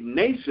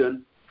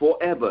indignation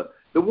forever.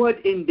 The word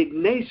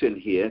indignation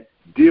here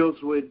deals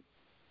with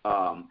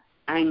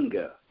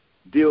anger,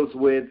 deals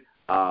with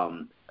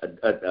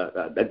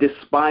a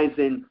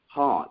despising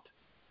heart.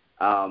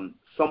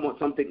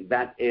 something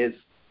that is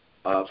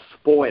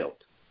spoiled.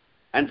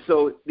 And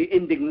so the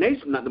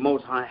indignation that the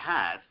Most High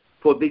has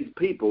for these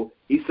people,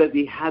 he says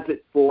he has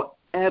it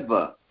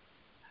forever.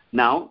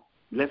 Now,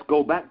 let's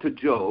go back to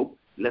Job.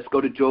 Let's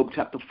go to Job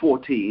chapter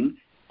 14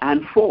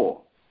 and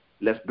 4.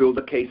 Let's build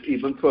the case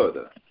even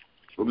further.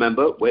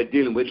 Remember, we're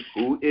dealing with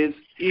who is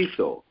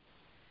Essau.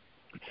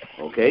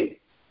 Okay?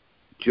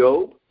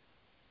 Job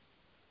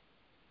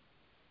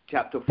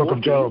chapter 14.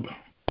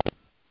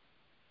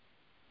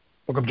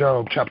 Book of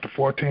Job, chapter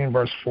 14,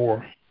 verse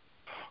 4.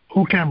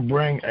 Who can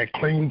bring a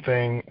clean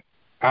thing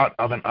out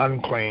of an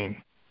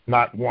unclean?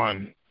 Not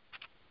one.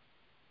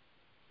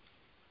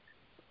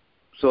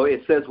 So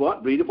it says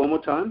what? Read it one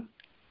more time.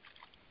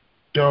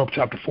 Job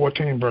chapter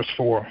 14, verse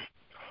 4.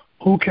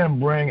 Who can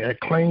bring a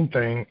clean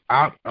thing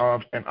out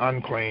of an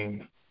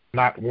unclean?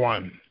 Not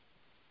one.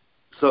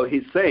 So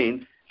he's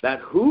saying that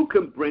who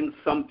can bring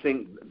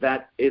something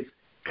that is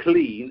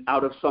clean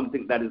out of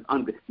something that is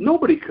unclean?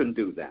 Nobody can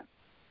do that.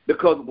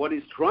 Because what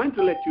he's trying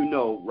to let you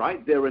know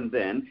right there and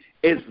then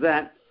is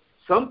that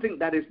something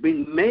that is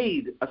being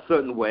made a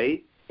certain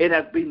way, it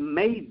has been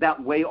made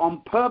that way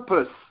on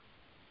purpose.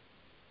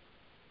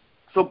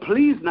 So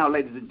please now,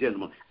 ladies and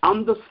gentlemen,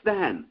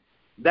 understand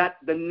that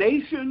the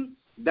nation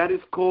that is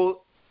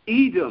called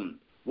Edom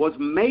was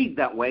made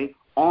that way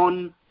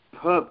on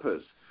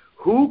purpose.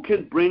 Who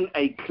can bring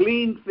a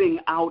clean thing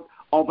out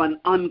of an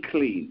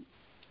unclean?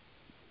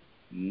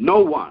 No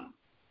one.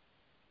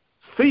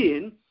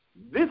 Seeing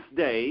this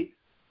day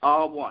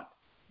are what?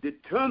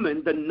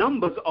 Determined the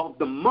numbers of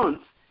the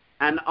months,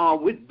 and are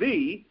with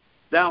thee,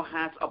 thou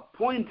hast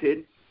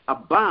appointed a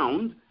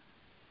bound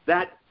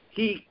that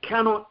he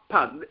cannot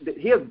pass.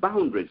 He has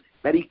boundaries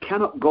that he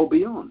cannot go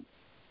beyond.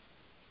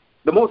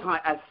 The Most High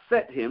has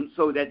set him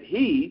so that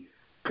he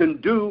can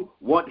do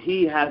what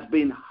he has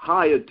been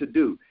hired to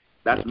do.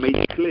 That's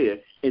made clear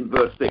in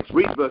verse 6.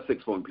 Read verse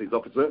 6 for me, please,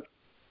 officer.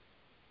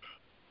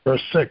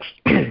 Verse 6.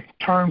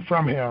 Turn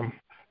from him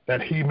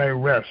that he may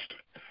rest,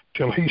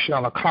 till he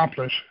shall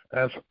accomplish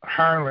as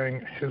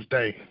hireling his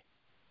day,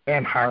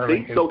 and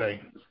hireling his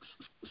day.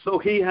 So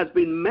he has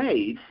been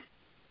made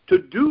to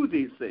do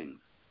these things.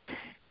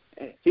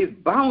 His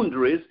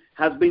boundaries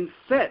has been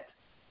set.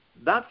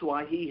 That's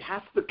why he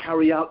has to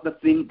carry out the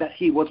thing that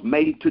he was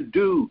made to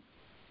do.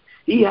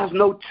 He has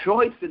no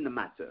choice in the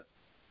matter.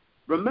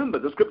 Remember,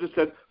 the scripture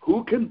says,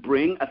 who can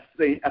bring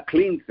a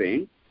clean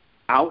thing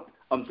out?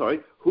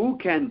 Who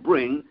can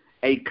bring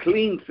a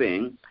clean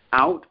thing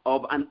out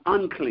of an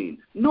unclean?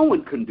 No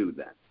one can do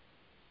that.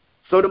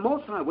 So the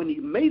Most High, when he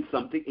made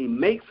something, he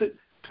makes it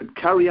to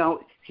carry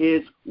out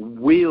his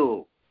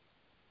will.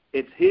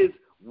 It's his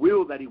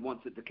will that he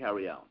wants it to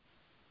carry out.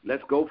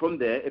 Let's go from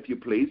there, if you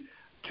please,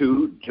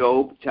 to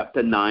Job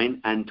chapter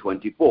 9 and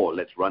 24.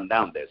 Let's run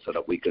down there so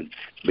that we can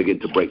begin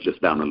to break this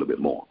down a little bit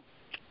more.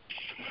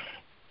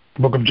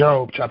 Book of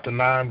Job, chapter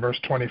 9, verse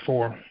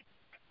 24.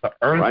 The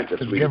earth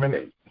is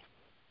given...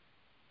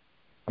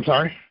 I'm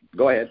sorry?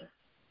 Go ahead.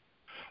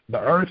 The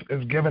earth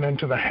is given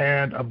into the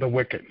hand of the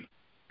wicked.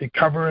 He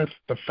covereth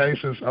the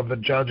faces of the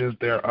judges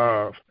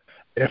thereof.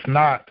 If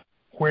not,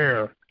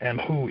 where and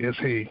who is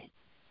he?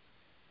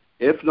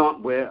 If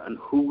not, where and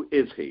who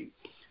is he?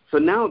 So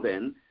now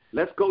then,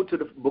 let's go to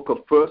the book of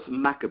 1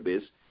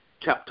 Maccabees,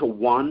 chapter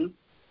 1,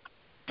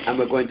 and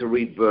we're going to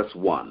read verse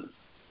 1.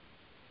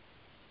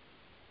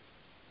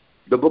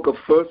 The book of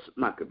 1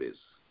 Maccabees,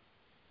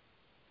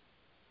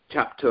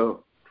 chapter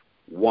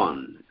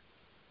 1,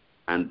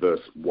 and verse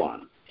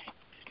 1.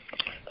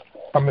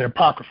 From the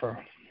Apocrypha,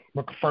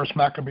 book of 1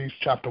 Maccabees,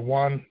 chapter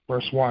 1,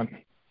 verse 1.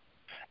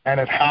 And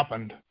it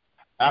happened,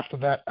 after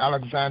that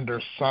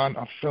Alexander, son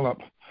of Philip,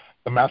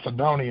 the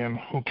Macedonian,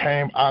 who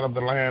came out of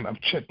the land of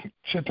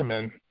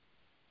Chitin,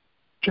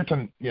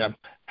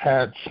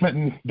 had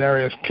smitten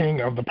Darius,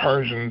 king of the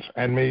Persians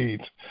and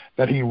Medes,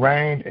 that he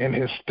reigned in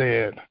his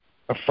stead,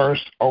 the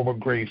first over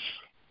Greece.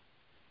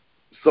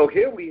 So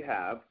here we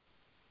have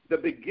the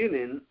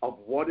beginning of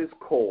what is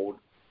called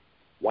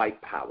white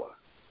power.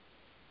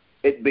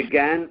 It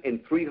began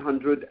in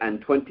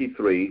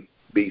 323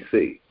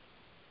 BC.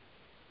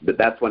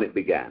 That's when it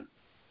began.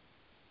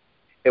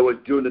 It was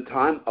during the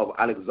time of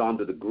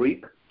Alexander the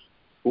Greek,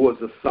 who was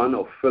the son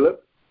of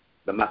Philip,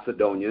 the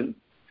Macedonian,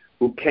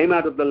 who came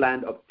out of the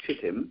land of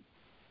Chittim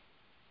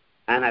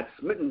and had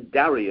smitten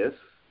Darius,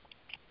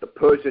 the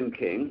Persian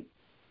king,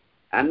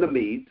 and the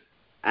Medes,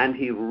 and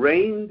he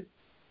reigned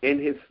in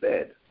his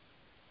stead.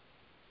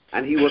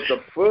 And he was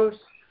the first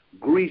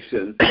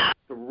Grecian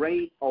to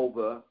reign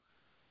over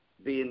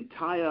the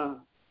entire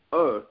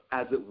earth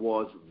as it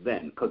was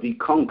then, because he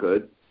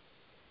conquered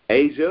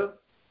Asia,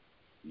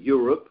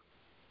 Europe,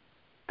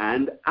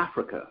 and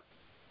Africa.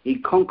 He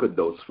conquered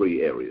those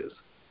three areas.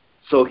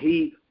 So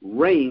he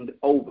reigned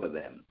over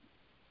them.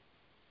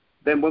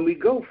 Then when we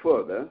go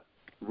further,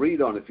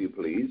 read on, if you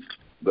please,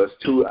 verse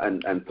 2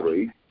 and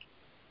 3.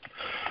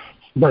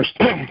 Verse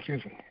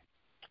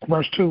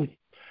 2,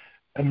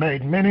 and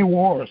made many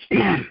wars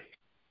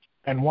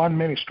and won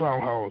many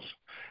strongholds,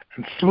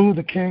 and slew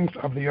the kings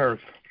of the earth.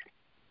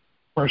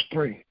 Verse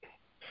 3,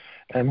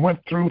 and went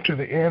through to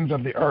the ends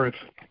of the earth,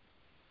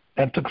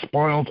 and took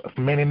spoils of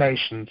many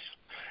nations,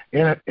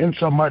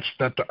 insomuch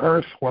that the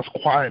earth was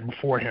quiet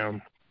before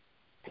him,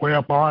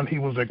 whereupon he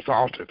was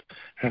exalted,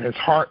 and his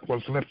heart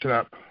was lifted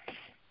up.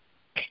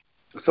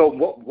 So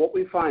what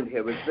we find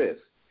here is this,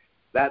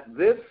 that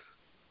this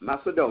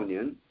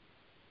Macedonian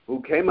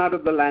who came out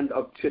of the land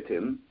of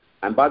Chittim,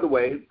 and by the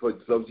way, for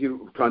those of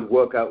you trying to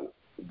work out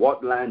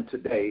what land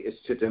today is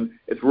Chittim,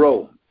 it's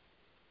Rome.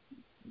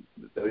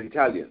 The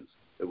Italians,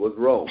 it was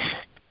Rome.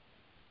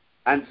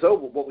 And so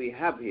what we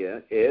have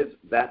here is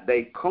that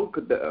they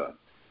conquered the earth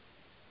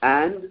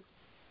and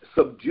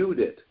subdued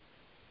it.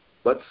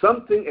 But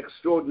something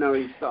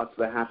extraordinary starts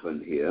to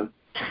happen here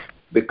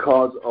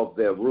because of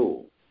their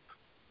rule.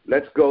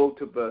 Let's go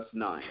to verse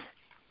 9.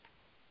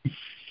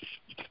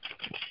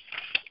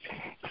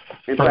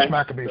 In First fact,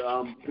 Maccabees.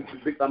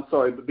 I'm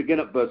sorry, but begin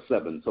at verse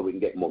 7 so we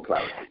can get more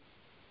clarity.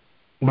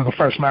 Book of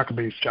First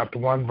Maccabees, chapter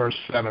 1, verse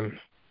 7.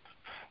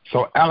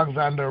 So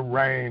Alexander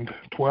reigned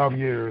 12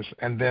 years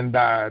and then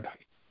died,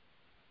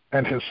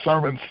 and his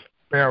servants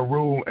bare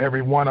rule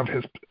everyone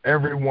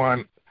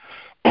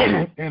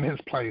in his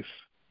place.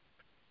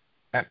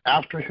 And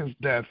after his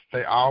death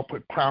they all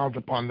put crowns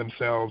upon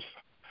themselves.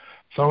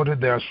 So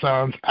did their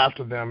sons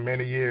after them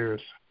many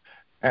years,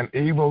 and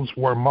evils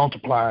were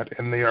multiplied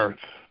in the earth.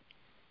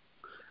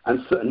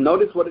 And so,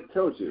 notice what it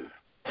tells you,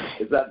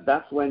 is that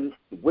that's when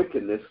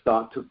wickedness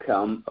started to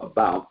come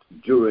about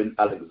during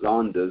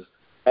Alexander's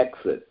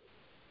exit.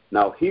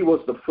 Now, he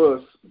was the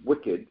first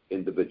wicked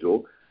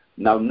individual.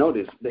 Now,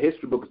 notice, the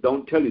history books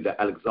don't tell you that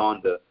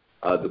Alexander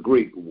the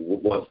Greek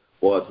was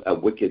a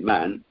wicked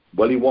man.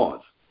 Well, he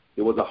was.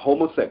 He was a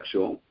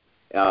homosexual.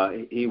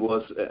 He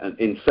was an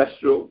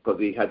incestual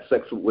because he had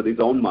sex with his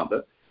own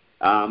mother.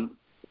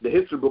 The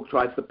history book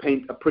tries to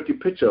paint a pretty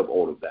picture of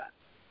all of that.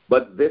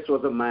 But this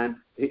was a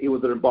man, he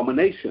was an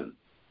abomination.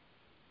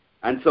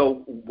 And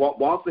so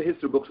whilst the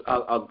history books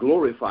are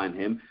glorifying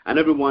him, and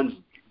everyone's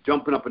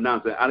jumping up and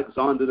down saying,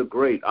 Alexander the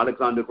Great,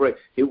 Alexander the Great,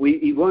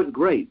 he weren't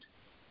great.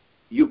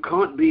 You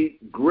can't be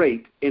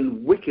great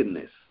in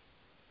wickedness.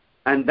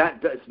 And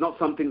that's not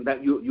something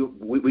that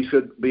we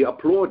should be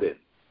applauding.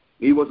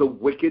 He was a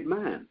wicked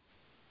man.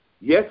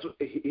 Yes,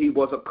 he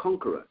was a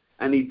conqueror,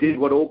 and he did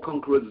what all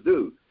conquerors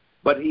do.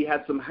 But he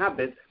had some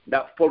habits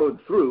that followed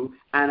through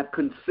and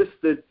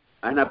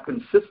have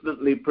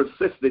consistently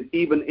persisted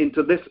even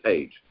into this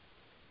age.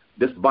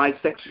 This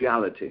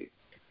bisexuality,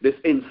 this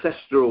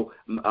ancestral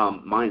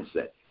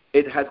mindset.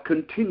 It has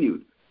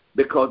continued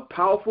because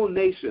powerful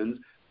nations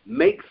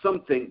make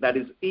something that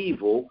is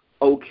evil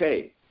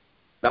okay.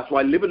 That's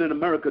why living in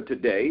America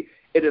today,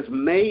 it has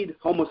made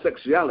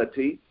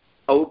homosexuality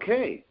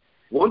okay.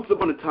 Once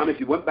upon a time, if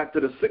you went back to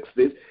the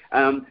 60s,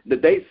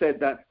 they said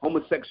that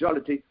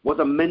homosexuality was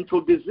a mental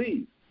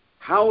disease.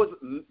 How has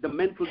the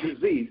mental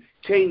disease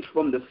changed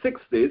from the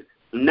 60s?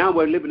 Now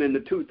we're living in the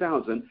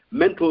 2000s.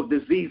 Mental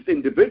diseased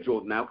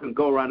individuals now can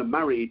go around and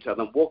marry each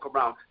other and walk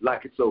around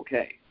like it's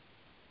okay.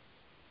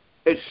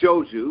 It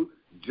shows you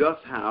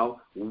just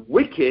how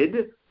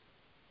wicked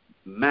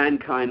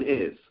mankind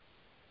is.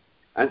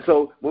 And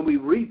so when we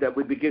read that,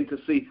 we begin to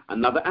see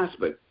another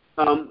aspect.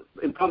 And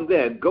from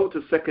there, go to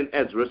 2nd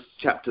Ezra,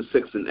 chapter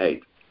 6 and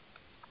 8.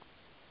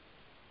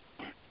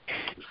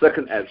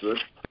 2nd Ezra,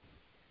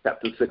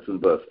 chapter 6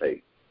 and verse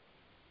 8.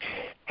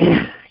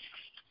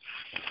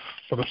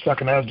 For the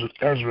 2nd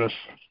Ezra,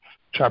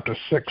 chapter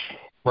 6,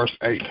 verse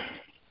 8.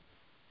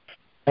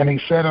 And he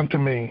said unto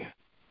me,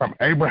 from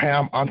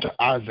Abraham unto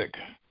Isaac,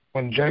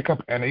 when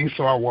Jacob and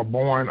Esau were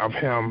born of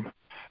him,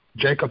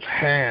 Jacob's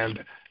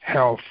hand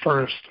held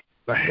first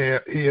the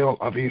heel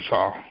of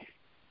Esau.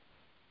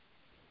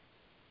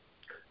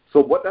 So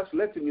what that's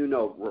letting you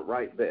know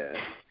right there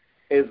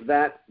is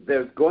that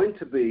there's going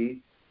to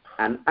be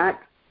an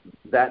act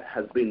that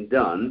has been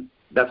done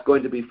that's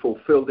going to be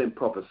fulfilled in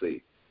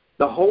prophecy.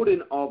 The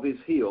holding of his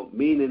heel,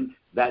 meaning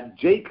that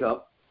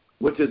Jacob,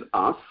 which is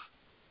us,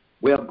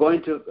 we are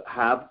going to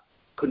have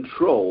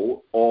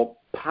control or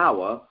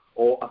power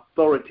or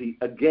authority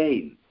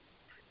again.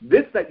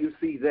 This that you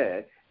see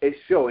there is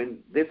showing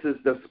this is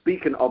the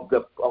speaking of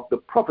the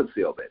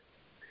prophecy of it.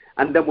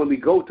 And then when we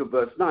go to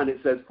verse 9, it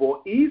says,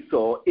 for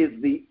Esau is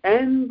the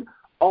end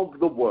of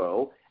the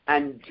world,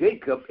 and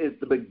Jacob is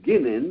the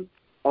beginning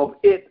of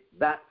it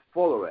that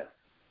followeth.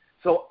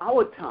 So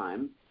our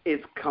time is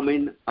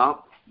coming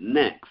up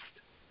next.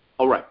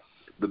 All right.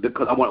 But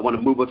because I want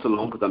to move us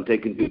along because I'm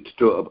taking you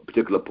to a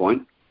particular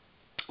point,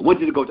 I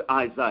want you to go to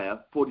Isaiah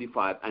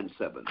 45 and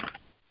 7.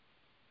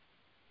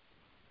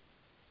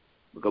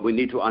 Because we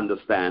need to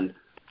understand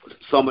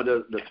some of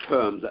the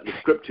terms that the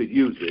scripture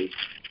uses,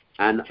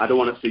 and I don't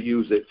want us to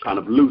use it kind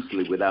of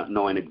loosely without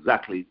knowing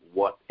exactly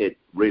what it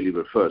really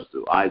refers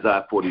to.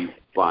 Isaiah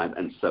 45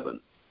 and 7.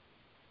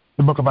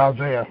 The book of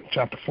Isaiah,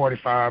 chapter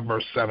 45,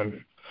 verse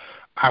 7.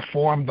 I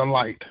form the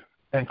light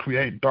and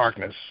create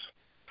darkness.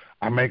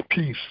 I make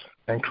peace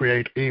and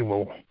create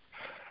evil.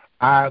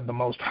 I, the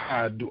Most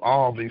High, do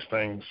all these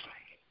things.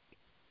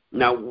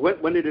 Now,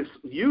 when it is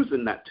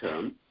using that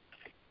term,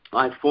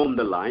 I form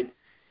the light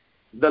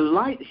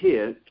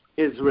here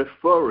is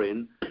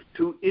referring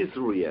to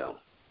Israel.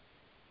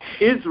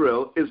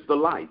 Israel is the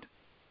light.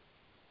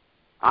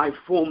 I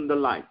form the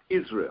light,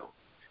 Israel.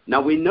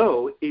 Now we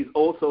know he's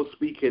also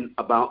speaking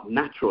about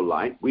natural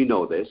light. We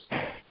know this.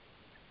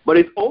 But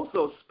he's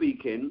also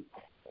speaking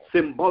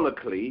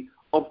symbolically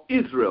of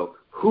Israel,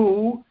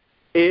 who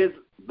is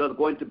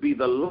going to be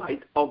the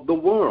light of the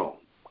world,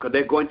 because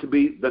they're going to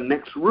be the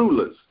next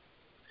rulers.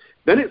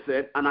 Then it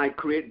said, and I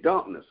create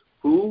darkness.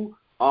 Who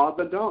are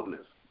the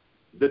darkness?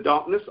 The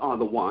darkness are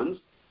the ones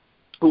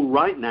who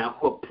right now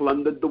have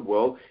plundered the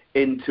world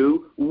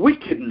into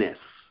wickedness,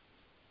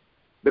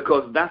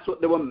 because that's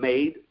what they were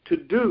made to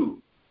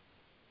do.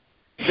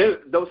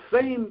 Those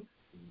same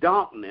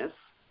darkness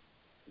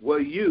were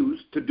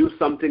used to do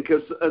something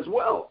as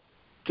well,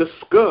 to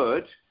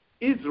scourge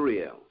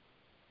Israel.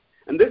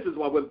 And this is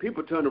why when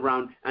people turn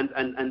around and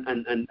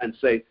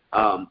say,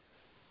 well,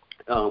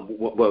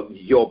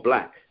 you're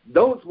black,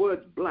 those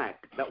words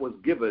black that was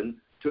given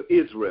to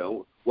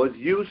Israel was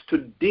used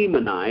to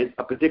demonize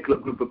a particular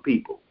group of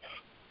people.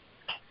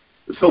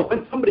 So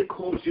when somebody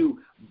calls you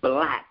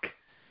black,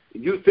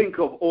 you think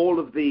of all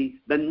of the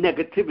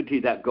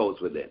negativity that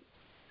goes with it.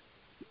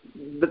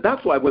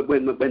 That's why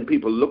when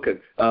people look at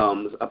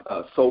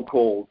a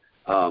so-called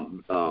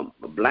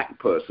black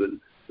person,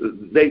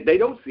 they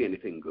don't see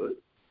anything good.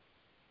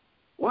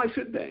 Why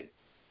should they?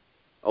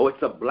 Oh,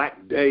 it's a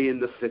black day in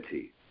the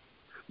city.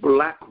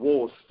 Black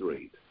Wall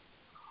Street.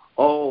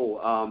 Oh,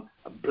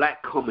 a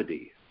black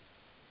comedy.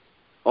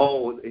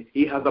 Oh,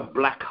 he has a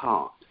black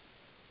heart.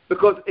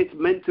 Because it's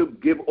meant to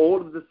give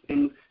all of the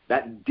things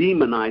that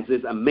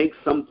demonizes and makes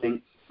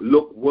something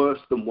look worse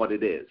than what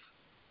it is.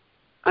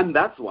 And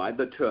that's why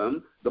the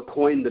term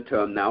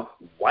now,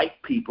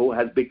 white people,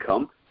 has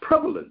become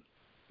prevalent.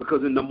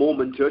 Because in the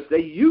Mormon church,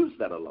 they use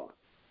that a lot.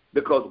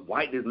 Because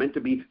white is meant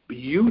to be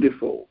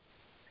beautiful,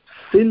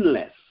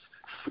 sinless,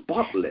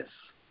 spotless,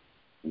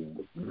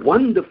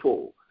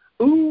 wonderful,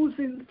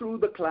 oozing through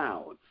the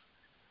clouds.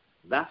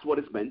 That's what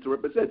it's meant to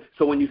represent.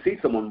 So when you see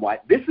someone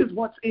white, this is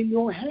what's in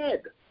your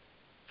head.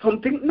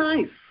 Something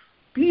nice,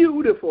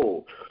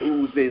 beautiful,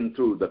 oozing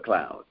through the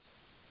clouds.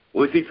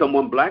 When we see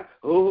someone black,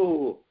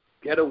 oh,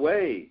 get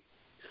away,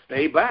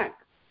 stay back,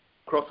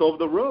 cross over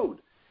the road.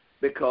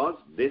 Because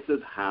this is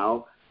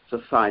how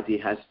society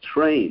has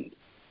trained.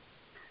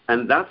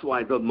 And that's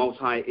why the Most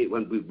High,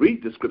 when we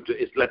read the scripture,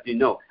 it's letting you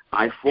know,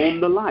 I form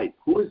the light.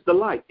 Who is the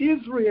light?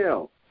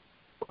 Israel.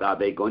 Are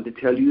they going to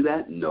tell you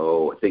that?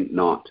 No, I think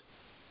not.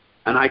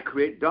 And I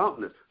create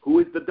darkness. Who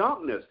is the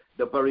darkness?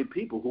 The very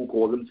people who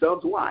call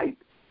themselves white.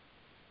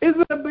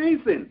 Isn't it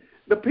amazing?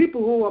 The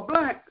people who are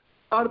black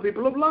are the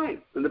people of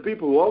light. And the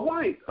people who are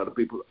white are the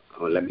people...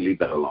 Oh, let me leave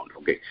that alone,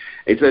 okay?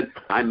 It said,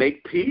 I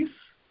make peace.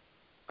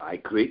 I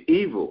create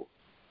evil.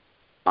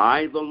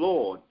 I, the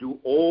Lord, do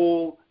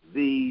all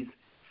these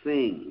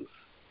things.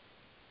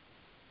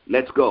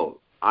 Let's go.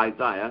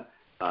 Isaiah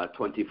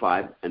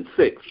 25 and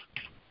 6.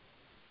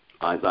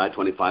 Isaiah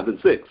 25 and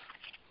 6.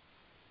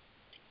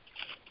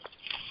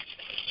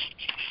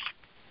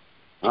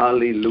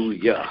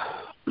 Hallelujah.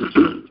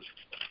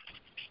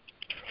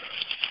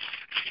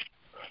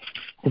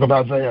 Book of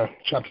Isaiah,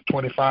 chapter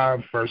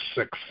 25, verse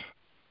 6.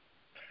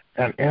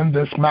 And in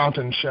this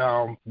mountain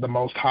shall the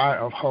Most High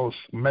of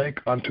hosts make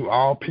unto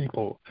all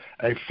people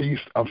a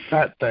feast of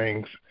fat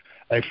things,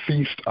 a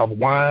feast of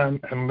wine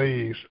and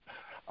lees,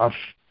 of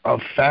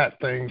fat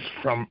things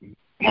from,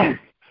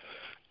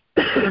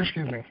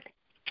 excuse me,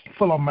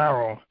 full of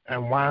marrow,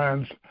 and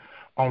wines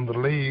on the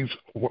lees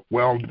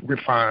well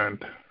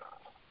refined.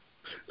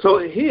 So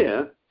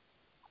here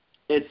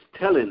it's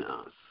telling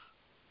us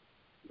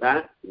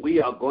that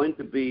we are going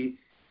to be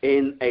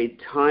in a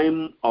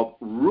time of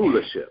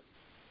rulership.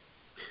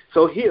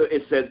 So here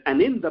it says,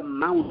 and in the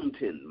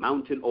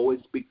mountain always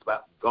speaks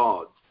about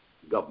God's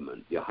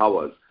government,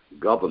 Yahweh's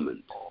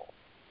government,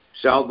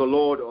 shall the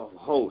Lord of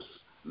hosts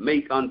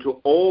make unto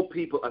all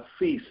people a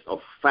feast of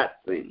fat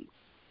things.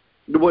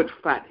 The word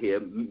fat here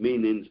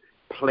means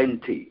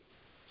plenty.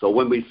 So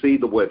when we see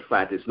the word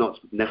fat, it's not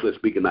necessarily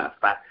speaking about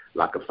fat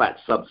like a fat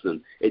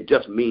substance. It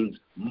just means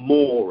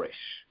moreish,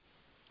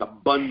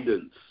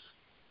 abundance.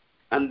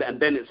 And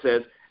then it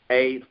says,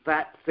 a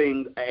fat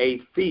thing, a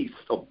feast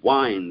of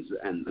wines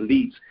and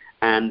leeks,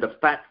 and the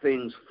fat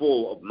things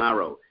full of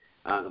marrow,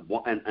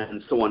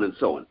 and so on and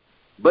so on.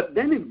 But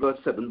then in verse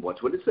 7,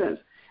 watch what it says.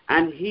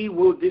 And he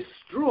will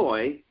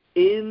destroy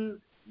in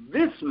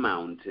this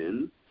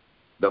mountain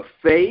the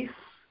face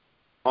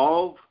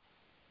of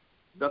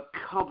the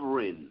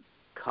covering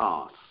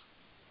cast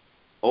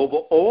over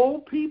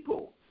all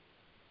people,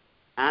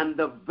 and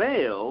the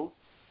veil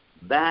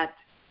that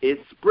is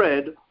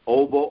spread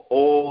over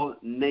all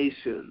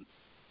nations.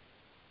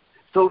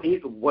 So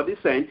what he's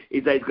saying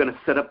is that he's going to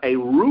set up a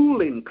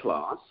ruling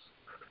class,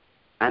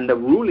 and the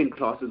ruling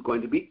class is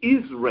going to be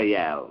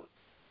Israel,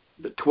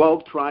 the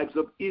 12 tribes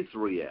of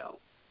Israel.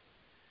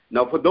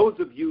 Now, for those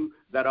of you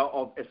that are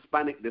of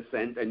Hispanic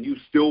descent and you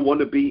still want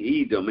to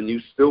be Edom, and you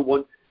still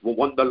want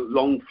the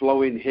long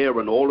flowing hair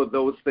and all of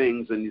those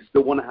things, and you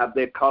still want to have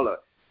their color,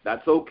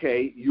 that's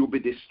okay. You'll be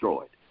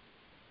destroyed.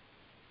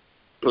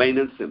 Plain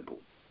and simple.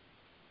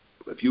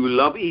 If you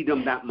love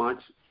Edom that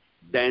much,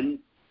 then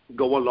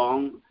go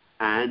along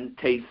and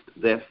taste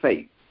their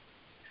fate.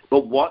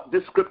 But what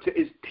the scripture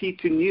is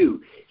teaching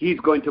you, he's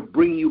going to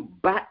bring you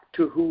back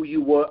to who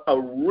you were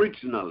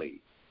originally.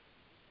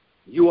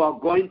 You are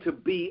going to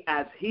be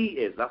as he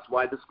is. That's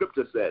why the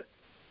scripture says,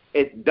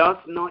 it does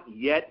not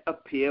yet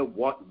appear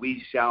what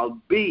we shall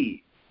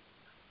be.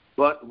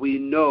 But we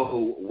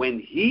know when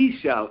he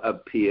shall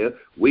appear,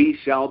 we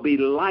shall be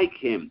like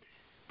him,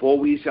 for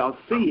we shall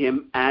see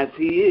him as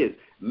he is.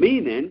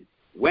 Meaning,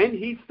 when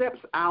he steps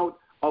out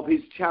of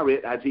his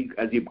chariot, as he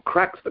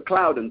cracks the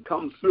cloud and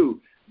comes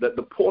through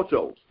the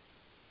portals,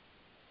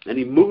 and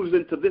he moves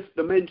into this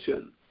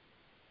dimension,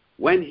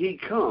 when he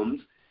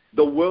comes,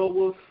 the world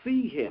will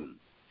see him,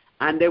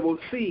 and they will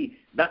see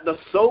that the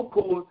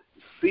so-called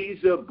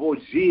Caesar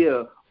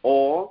Borgia,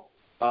 or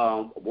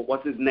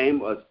what's his name,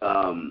 was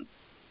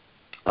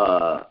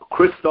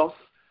Christos,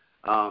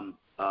 I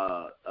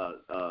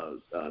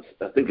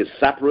think it's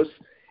Cyprus.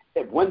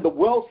 When the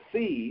world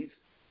sees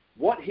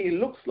what he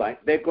looks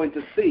like, they're going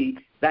to see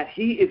that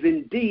he is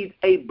indeed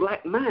a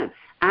black man,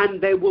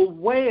 and they will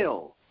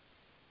wail.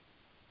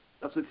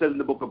 That's what it says in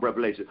the book of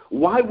Revelation.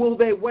 Why will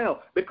they wail?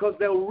 Because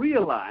they'll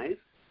realize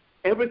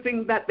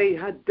everything that they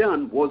had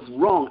done was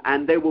wrong,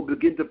 and they will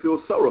begin to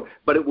feel sorrow,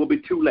 but it will be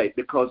too late,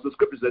 because the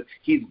scripture says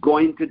he's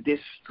going to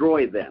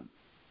destroy them.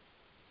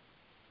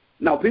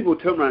 Now, people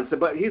turn around and say,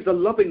 but he's a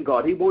loving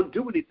God. He won't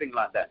do anything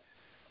like that.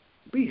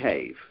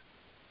 Behave.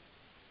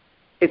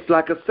 It's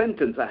like a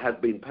sentence that has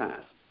been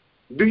passed.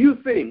 Do you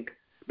think,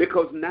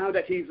 because now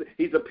that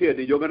he's appeared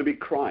and you're going to be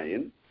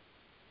crying,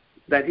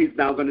 that he's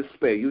now going to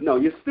spare you? No,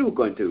 you're still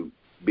going to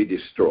be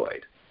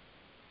destroyed.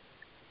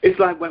 It's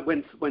like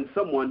when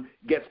someone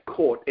gets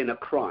caught in a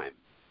crime.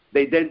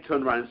 They then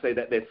turn around and say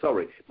that they're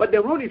sorry. But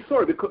they're only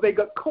sorry because they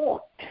got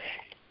caught.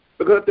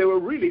 Because if they were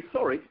really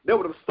sorry, they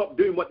would have stopped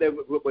doing what they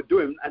were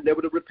doing, and they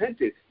would have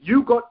repented.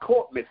 You got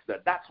caught, mister.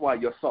 That's why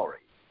you're sorry.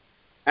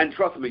 And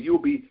trust me, you'll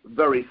be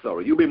very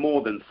sorry. You'll be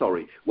more than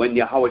sorry when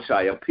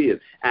Yahushua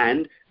appears.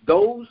 And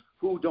those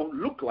who don't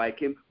look like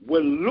him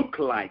will look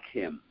like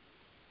him.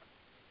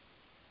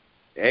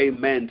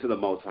 Amen to the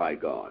Most High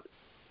God.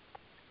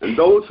 And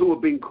those who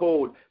have been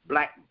called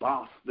black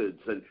bastards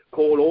and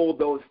called all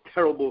those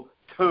terrible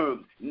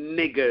terms,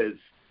 niggers,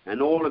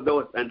 and all of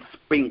those, and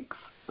spinks,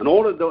 and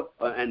all of those,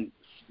 and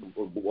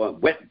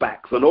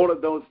wetbacks, and all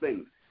of those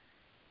things.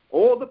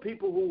 All the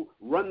people who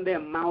run their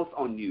mouth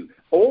on you,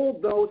 all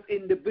those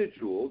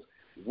individuals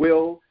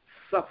will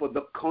suffer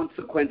the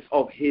consequence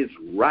of his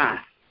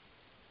wrath.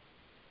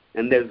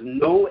 And there's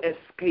no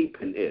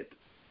escaping it,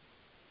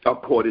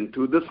 according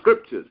to the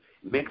scriptures.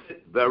 Makes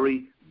it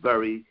very,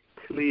 very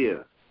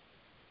clear.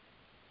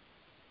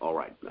 All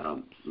right,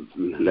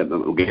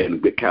 we're getting a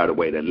bit carried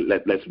away then.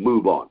 Let's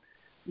move on.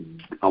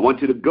 I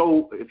want you to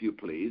go, if you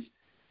please,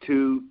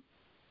 to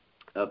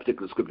a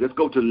particular scripture. Let's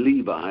go to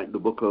Levi, the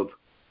book of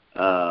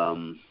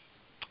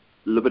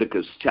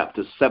Leviticus,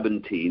 chapter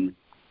 17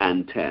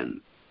 and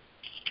 10.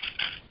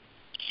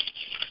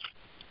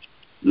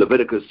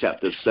 Leviticus,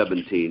 chapter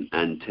 17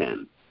 and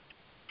 10.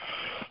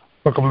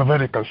 Book of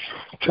Leviticus,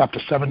 chapter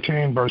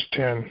 17, verse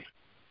 10.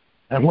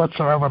 And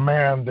whatsoever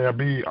man there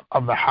be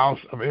of the house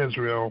of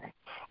Israel,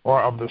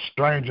 or of the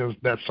strangers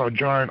that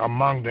sojourn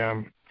among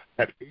them,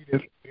 that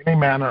eateth any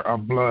manner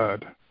of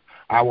blood,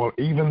 I will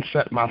even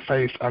set my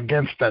face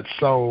against that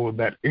soul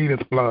that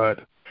eateth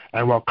blood,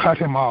 and will cut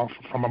him off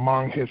from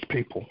among his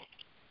people.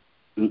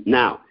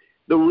 Now,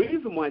 the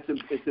reason why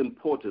it's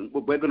important,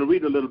 we're going to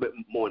read a little bit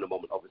more in a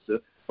moment, officer,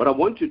 but I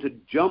want you to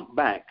jump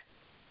back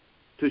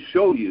to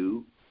show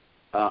you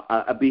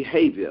a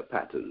behavior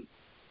pattern.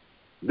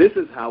 This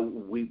is how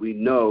we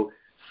know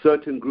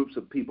certain groups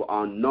of people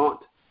are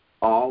not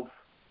of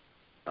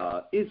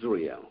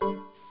Israel.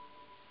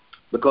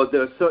 Because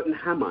there are certain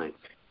Hamites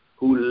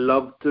who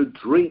love to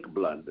drink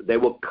blood. They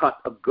will cut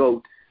a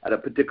goat at a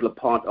particular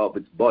part of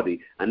its body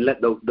and let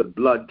the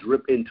blood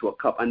drip into a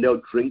cup, and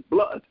they'll drink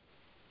blood.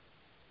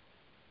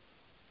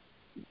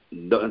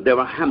 There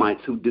are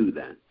Hamites who do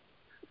that.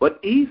 But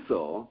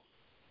Esau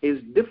is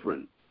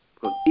different,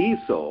 because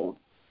Esau,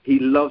 he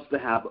loves to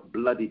have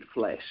bloodied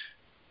flesh.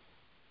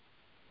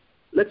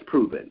 Let's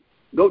prove it.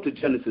 Go to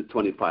Genesis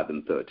 25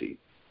 and 30.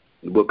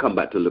 We'll come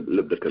back to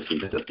Leviticus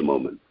in just a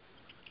moment.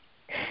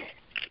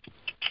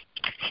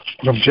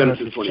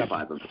 Genesis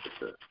 25 and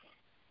 30.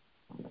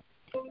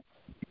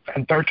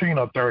 And 13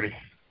 or 30?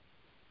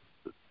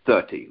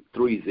 30.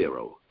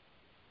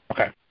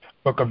 Okay.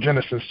 Book of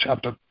Genesis,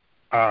 chapter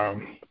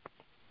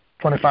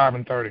 25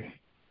 and 30.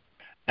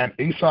 And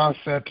Esau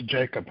said to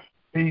Jacob,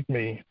 feed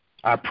me,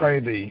 I pray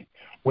thee,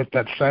 with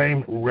that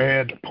same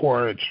red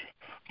porridge,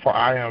 for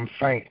I am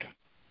faint.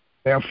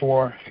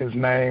 Therefore his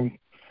name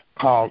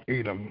called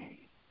Edom.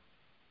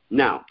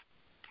 Now,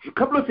 a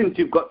couple of things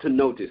you've got to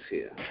notice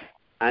here,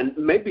 and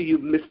maybe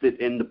you've missed it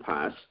in the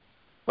past,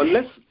 but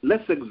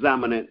let's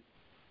examine it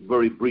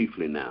very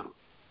briefly now.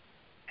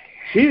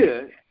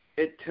 Here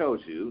it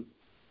tells you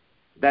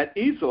that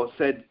Esau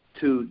said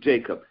to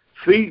Jacob,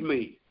 feed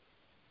me,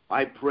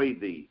 I pray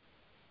thee,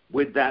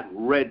 with that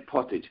red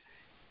pottage.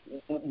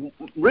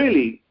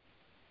 Really,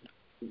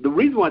 the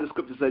reason why the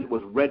scripture says it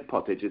was red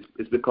pottage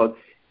is because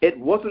it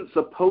wasn't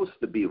supposed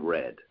to be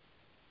red.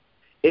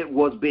 It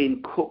was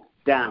being cooked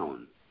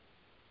down.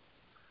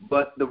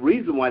 But the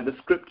reason why the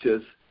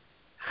scriptures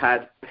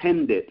has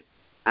penned it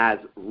as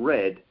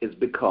red is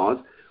because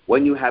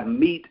when you have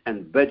meat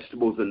and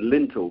vegetables and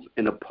lentils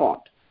in a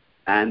pot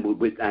and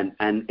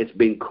it's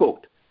being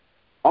cooked,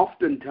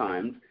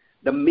 oftentimes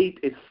the meat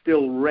is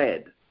still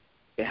red.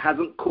 It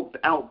hasn't cooked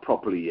out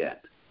properly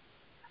yet.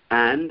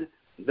 And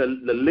the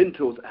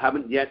lentils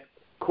haven't yet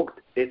cooked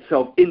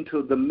itself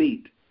into the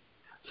meat.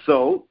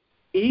 So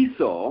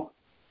Esau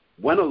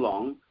went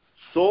along,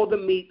 saw the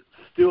meat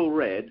still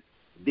red,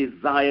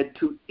 desired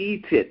to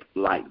eat it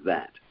like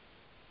that.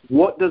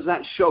 What does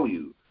that show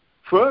you?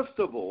 First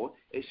of all,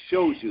 it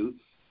shows you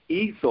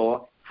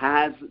Esau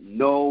has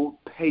no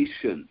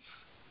patience.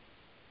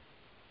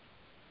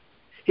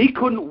 He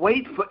couldn't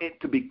wait for it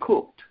to be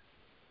cooked.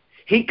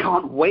 He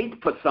can't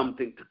wait for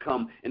something to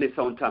come in its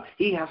own time.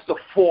 He has to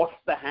force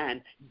the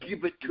hand,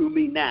 give it to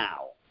me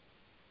now.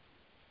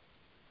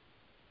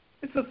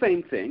 It's the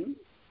same thing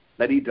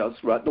that he does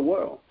throughout the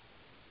world.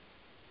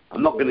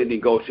 I'm not going to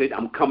negotiate.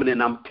 I'm coming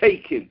in, I'm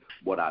taking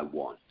what I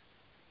want.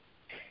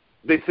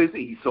 This is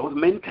Esau's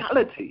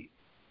mentality.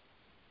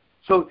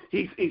 So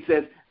he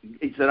said,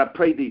 I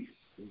pray thee,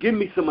 give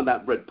me some of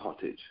that red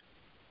pottage.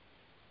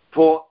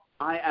 For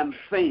I am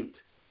faint.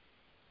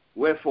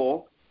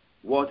 Wherefore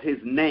was his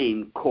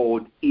name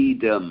called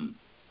Edom.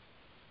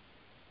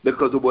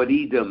 Because the word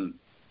Edom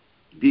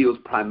deals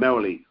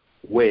primarily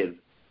with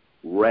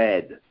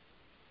red.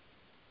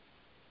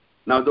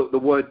 Now the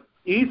word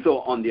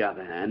Esau, on the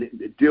other hand,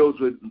 it deals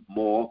with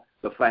more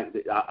the fact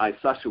that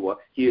Isashua,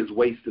 he is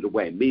wasted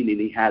away, meaning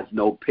he has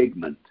no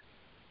pigment.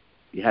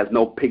 He has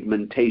no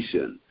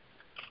pigmentation.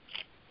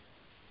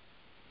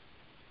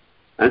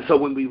 And so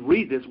when we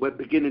read this, we're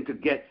beginning to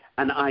get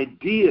an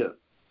idea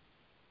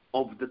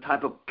of the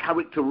type of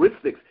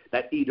characteristics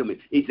that Edom is.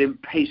 He's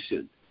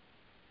impatient.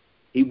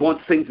 He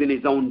wants things in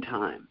his own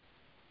time.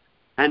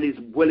 And he's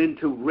willing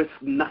to risk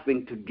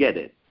nothing to get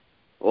it,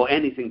 or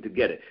anything to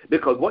get it.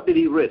 Because what did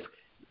he risk?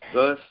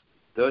 Verse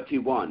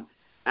 31.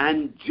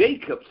 And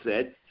Jacob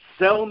said,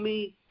 sell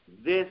me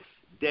this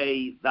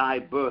day thy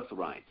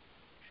birthright.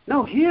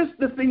 Now, here's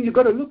the thing you've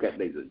got to look at,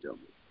 ladies and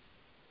gentlemen.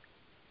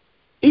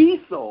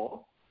 Esau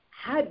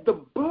had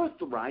the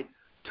birthright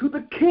to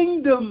the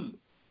kingdom.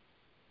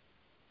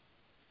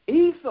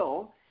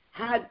 Esau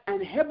had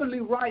an heavenly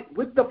right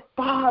with the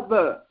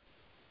Father.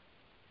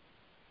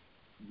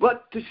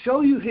 But to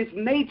show you his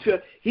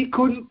nature, he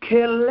couldn't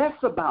care less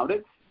about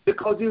it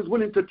because he was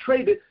willing to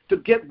trade it to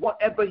get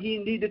whatever he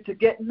needed to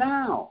get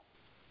now.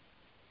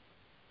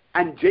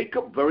 And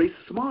Jacob very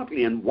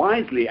smartly and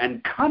wisely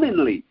and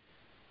cunningly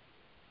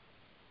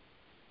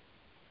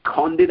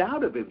conned it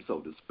out of him, so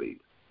to speak.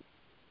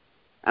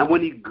 And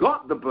when he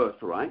got the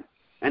birthright,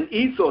 and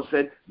Esau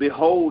said,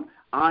 behold,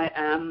 I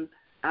am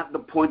at the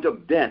point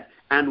of death,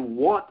 and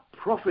what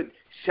profit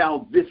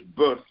shall this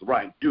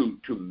birthright do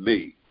to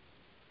me?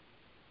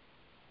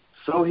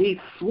 So he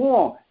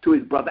swore to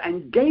his brother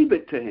and gave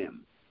it to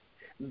him.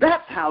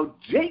 That's how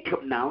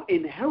Jacob now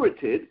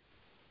inherited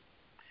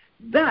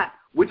that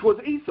which was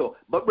Esau.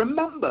 But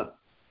remember,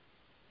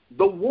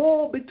 the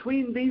war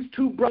between these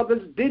two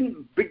brothers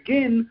didn't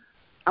begin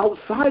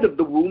outside of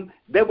the womb.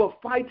 They were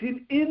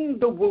fighting in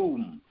the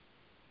womb.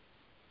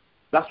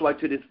 That's why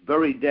to this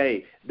very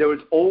day, there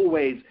is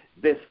always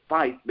this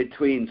fight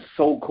between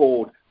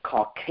so-called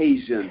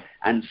Caucasian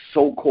and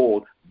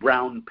so-called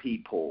brown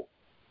people.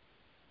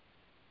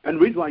 And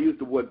the reason why I use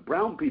the word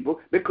brown people,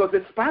 because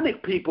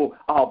Hispanic people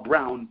are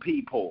brown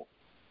people.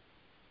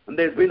 And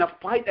there's been a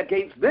fight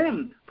against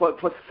them for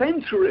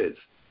centuries.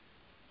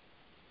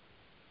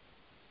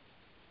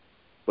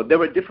 But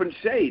they're a different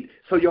shade.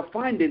 So you're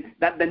finding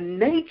that the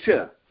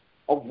nature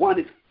of one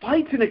is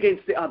fighting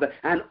against the other,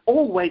 and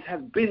always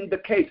has been the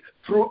case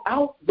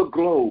throughout the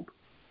globe.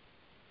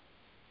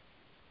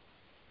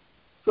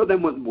 So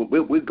then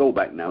we'll go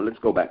back now. Let's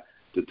go back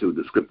to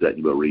the script that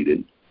you were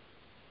reading.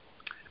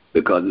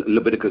 Because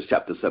Leviticus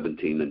chapter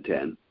 17 and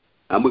 10.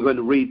 And we're going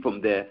to read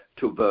from there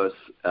to verse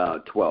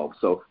 12.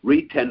 So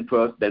read 10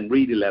 first, then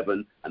read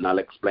 11, and I'll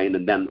explain,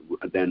 and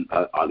then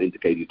I'll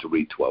indicate you to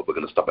read 12. We're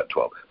going to stop at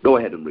 12. Go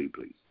ahead and read,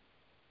 please.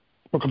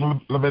 Book of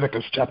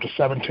Leviticus chapter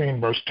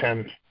 17, verse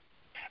 10.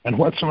 And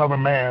whatsoever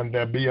man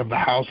there be of the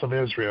house of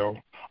Israel,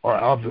 or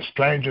of the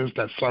strangers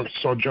that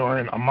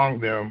sojourn among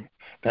them,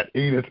 that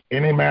eateth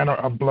any manner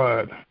of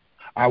blood,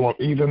 I will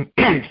even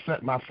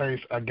set my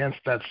face against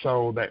that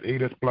soul that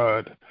eateth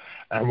blood,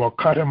 and will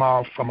cut him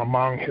off from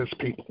among his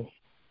people.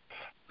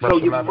 Verse so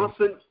you 11.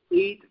 mustn't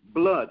eat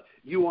blood.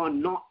 You are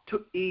not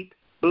to eat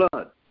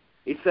blood.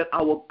 He said,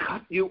 I will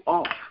cut you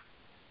off.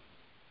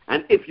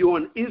 And if you're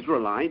an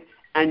Israelite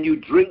and you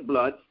drink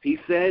blood, he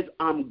says,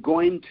 I'm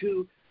going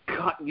to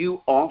cut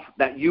you off,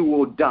 that you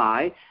will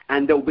die,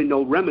 and there will be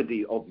no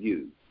remedy of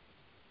you.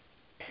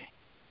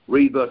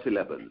 Read verse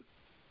 11.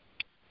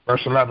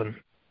 Verse 11.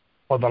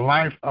 For the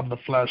life of the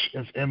flesh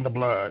is in the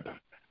blood,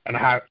 and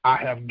I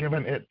have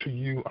given it to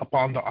you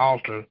upon the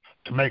altar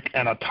to make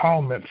an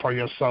atonement for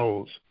your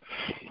souls.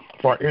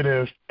 For it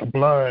is the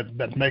blood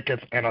that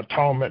maketh an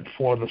atonement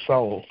for the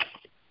soul.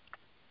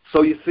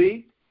 So you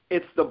see,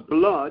 it's the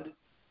blood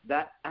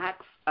that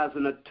acts as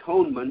an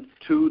atonement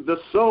to the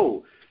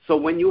soul. So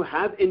when you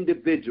have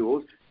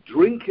individuals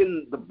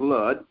drinking the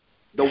blood,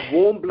 the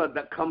warm blood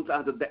that comes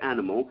out of the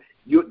animal,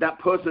 that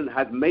person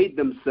has made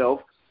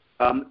themselves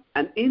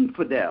an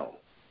infidel.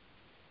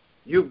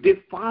 You've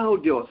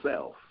defiled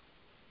yourself.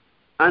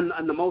 And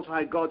the Most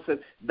High God says,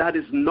 that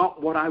is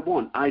not what I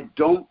want. I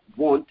don't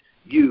want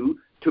you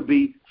to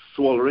be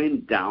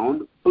swallowing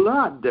down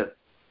blood.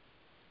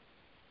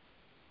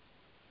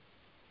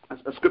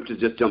 A scripture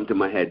just jumped in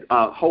my head.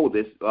 Hold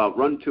this.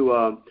 Run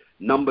to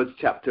Numbers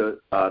chapter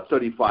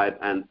 35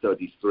 and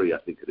 33, I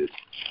think it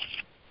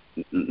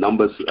is.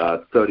 Numbers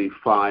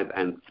 35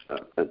 and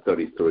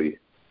 33.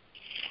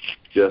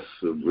 Just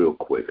real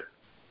quick.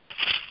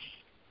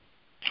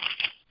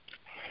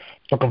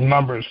 Book of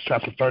Numbers,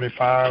 chapter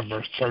 35,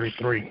 verse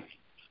 33.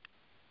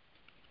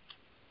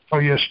 So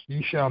ye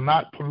shall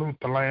not pollute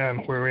the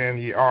land wherein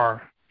ye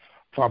are,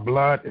 for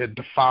blood it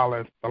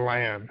defileth the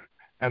land,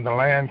 and the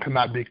land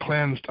cannot be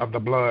cleansed of the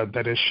blood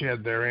that is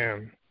shed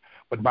therein,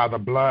 but by the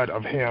blood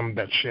of him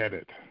that shed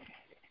it.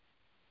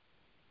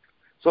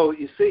 So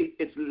you see,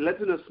 it's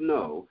letting us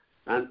know,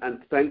 and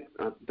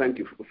thank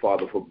you,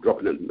 Father, for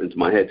dropping it into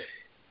my head.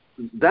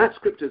 That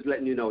scripture is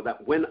letting you know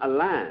that when a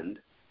land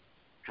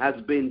has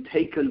been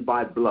taken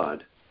by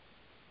blood,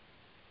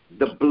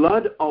 the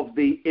blood of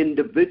the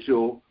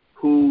individual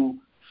who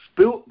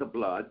spilt the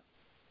blood,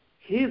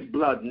 his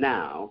blood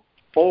now,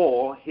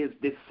 or his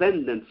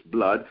descendants'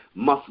 blood,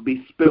 must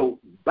be spilt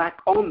back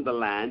on the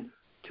land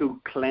to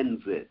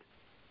cleanse it.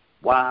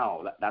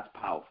 Wow, that's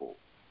powerful.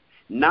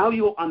 Now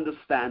you'll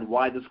understand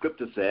why the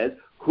scripture says,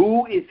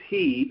 who is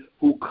he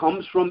who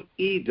comes from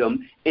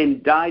Edom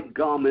in dyed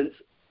garments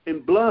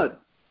in blood?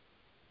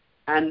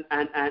 And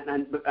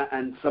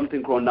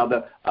something or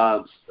another,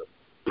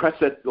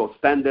 presseth or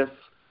standeth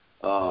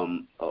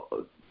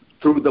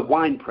through the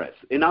winepress.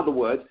 In other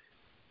words,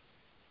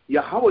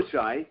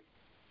 Yahushua,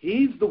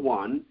 he's the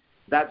one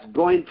that's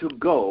going to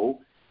go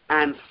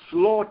and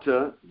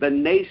slaughter the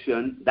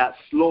nation that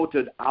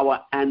slaughtered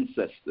our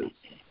ancestors.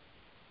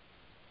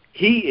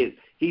 He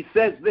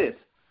says this,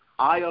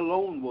 I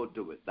alone will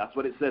do it. That's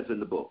what it says in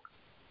the book.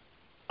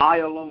 I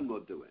alone will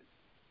do it.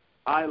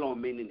 I alone,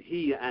 meaning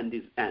he and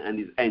his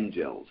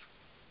angels.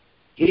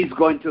 He's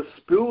going to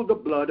spill the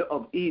blood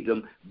of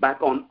Edom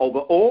back on over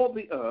all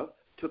the earth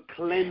to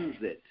cleanse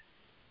it.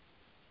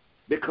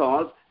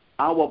 Because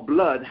our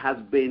blood has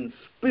been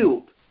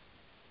spilled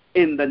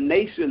in the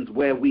nations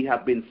where we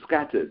have been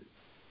scattered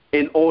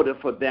in order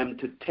for them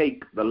to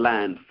take the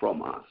land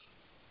from us.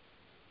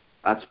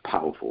 That's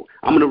powerful.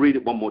 I'm going to read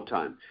it one more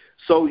time.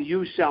 So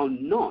you shall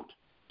not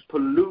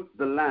pollute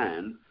the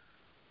land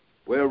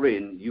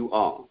wherein you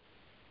are.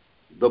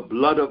 The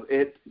blood of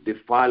it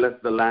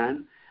defileth the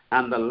land,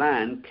 and the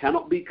land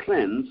cannot be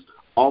cleansed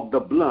of the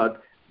blood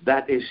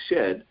that is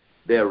shed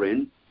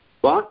therein,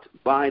 but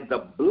by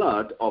the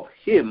blood of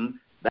him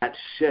that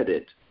shed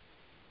it.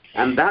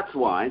 And that's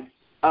why,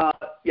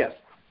 yes,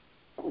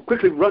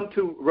 quickly run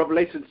to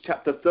Revelations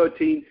chapter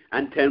 13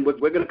 and 10. We're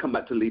going to come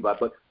back to Levi,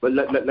 but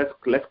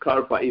let's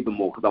clarify even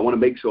more, because I want to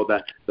make sure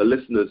that the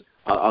listeners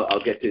are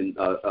getting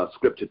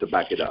scripture to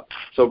back it up.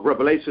 So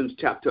Revelations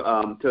chapter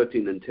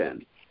 13 and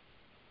 10.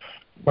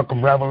 Book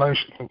of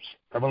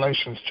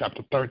Revelations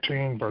chapter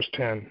 13, verse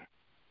 10.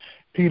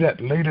 He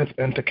that leadeth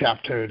into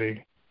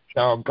captivity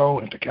shall go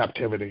into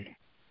captivity.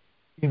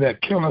 He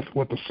that killeth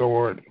with the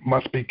sword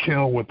must be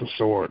killed with the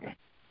sword.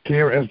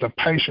 Here is the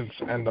patience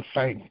and the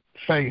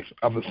faith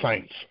of the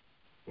saints.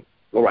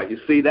 All right, you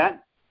see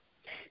that?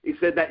 He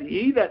said that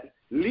ye that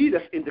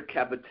leadeth into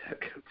captivity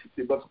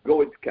must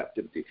go into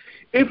captivity.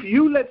 If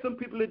you let some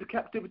people into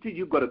captivity,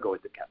 you've got to go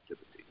into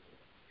captivity.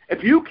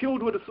 If you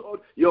killed with a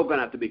sword, you're going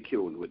to have to be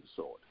killed with a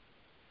sword.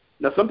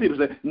 Now, some people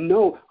say,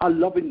 no, a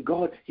loving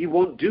God, he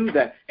won't do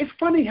that. It's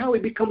funny how he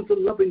becomes a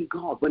loving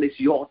God when it's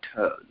your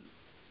turn.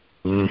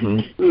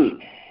 Mm-hmm.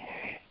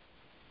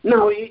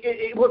 Now,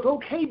 it was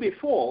okay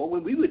before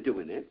when we were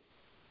doing it.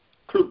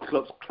 Ku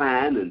Klux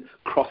Klan and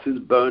crosses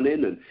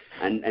burning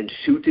and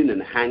shooting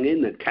and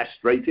hanging and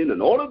castrating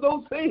and all of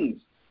those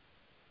things.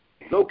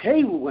 It's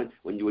okay when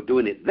you were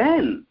doing it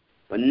then.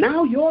 But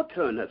now your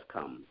turn has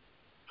come.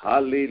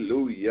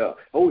 Hallelujah.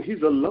 Oh,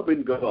 he's a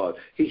loving God.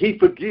 He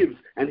forgives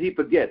and he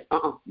forgets.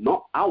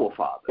 Not our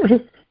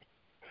Father.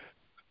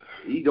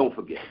 He don't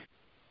forget.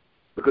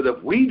 Because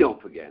if we don't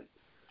forget,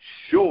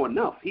 sure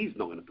enough, he's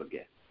not going to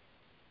forget.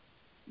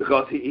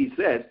 Because he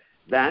says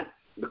that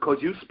because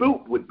you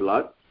spilt with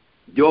blood,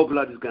 your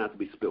blood is going to have to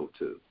be spilled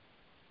too.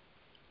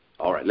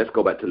 All right, let's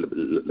go back to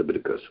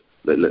Leviticus.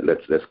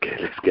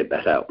 Let's get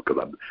that out,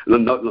 because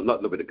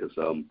not Leviticus.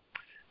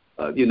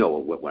 You know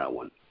where I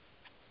want.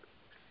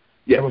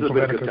 Yes,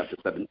 Leviticus chapter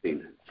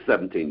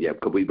 17, yeah,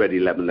 because we read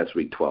 11, let's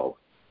read 12.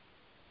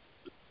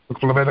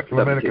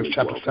 Leviticus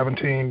chapter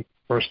 17,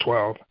 verse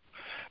 12.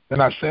 Then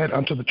I said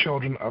unto the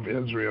children of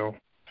Israel,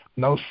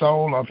 No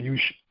soul of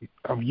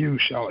you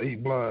shall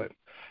eat blood,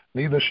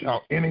 neither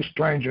shall any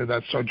stranger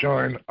that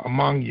sojourn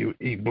among you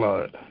eat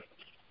blood.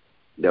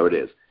 There it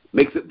is.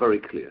 Makes it very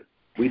clear.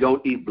 We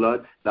don't eat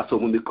blood. That's why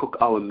when we cook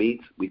our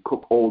meats, we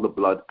cook all the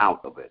blood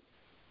out of it.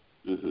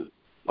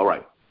 All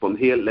right. From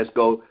here, let's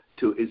go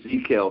to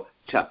Ezekiel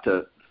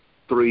chapter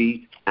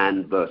 3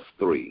 and verse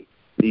 3.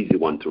 Easy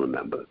one to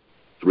remember.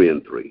 3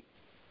 and 3.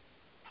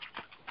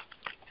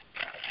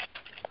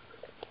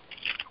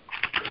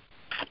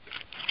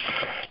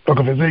 Book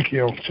of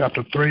Ezekiel,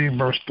 chapter 3,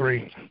 verse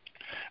 3.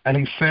 And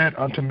he said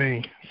unto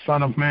me,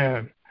 Son of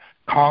man,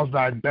 cause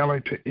thy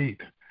belly to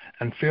eat,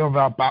 and fill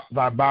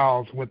thy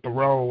bowels with the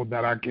roll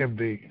that I give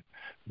thee.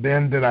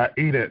 Then did I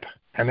eat it,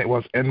 and it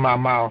was in my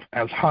mouth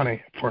as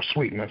honey for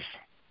sweetness.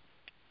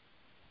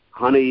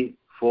 Honey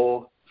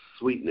for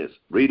sweetness.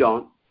 Read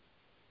on.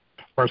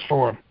 Verse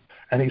 4.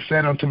 And he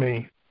said unto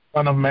me,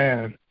 Son of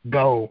man,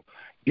 go,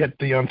 get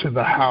thee unto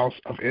the house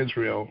of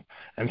Israel,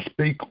 and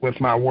speak with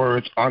my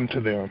words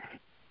unto them.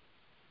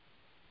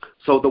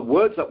 So the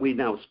words that we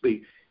now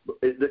speak,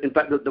 in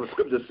fact, the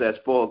scripture says,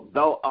 for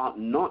thou art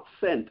not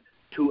sent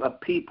to a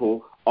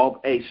people of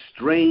a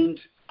strange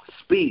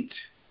speech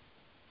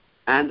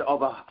and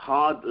of a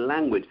hard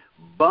language,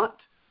 but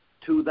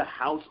to the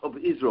house of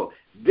Israel.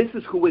 This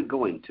is who we're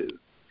going to.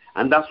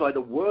 And that's why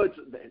the words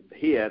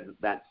here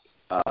that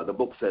the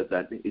book says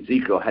that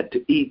Ezekiel had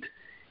to eat,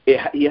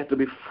 he had to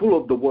be full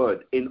of the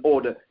word in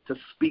order to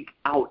speak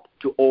out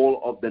to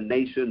all of the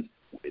nations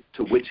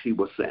to which he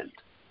was sent.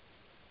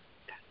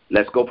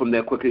 Let's go from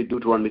there quickly,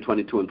 Deuteronomy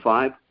 22 and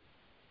 5.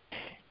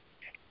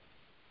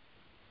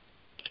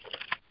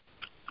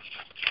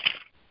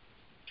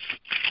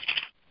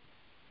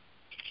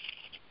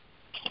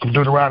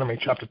 Deuteronomy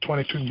chapter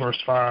 22, verse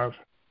 5.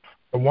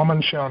 The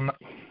woman shall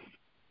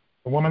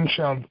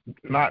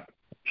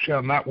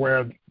not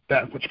wear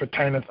that which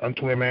pertaineth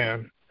unto a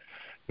man,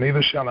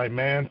 neither shall a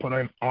man put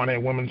on a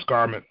woman's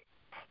garment,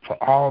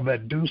 for all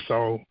that do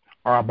so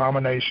are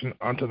abomination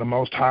unto the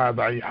Most High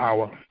thy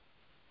Yahweh.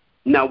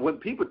 Now, when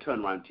people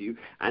turn around to you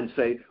and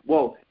say,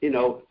 well, we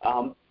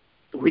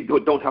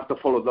don't have to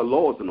follow the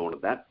laws and all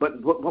of that,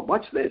 but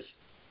watch this.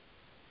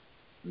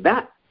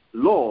 That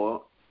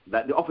law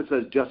that the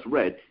officers just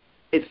read,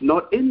 it's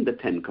not in the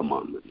Ten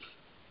Commandments.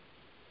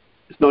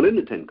 It's not in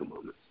the Ten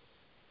Commandments.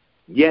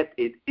 Yet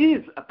it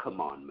is a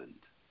commandment.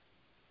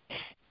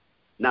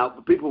 Now,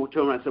 people will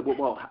turn around and say,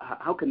 well,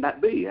 how can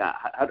that be?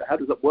 How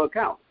does it work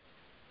out?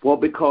 Well,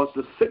 because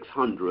the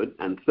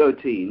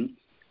 613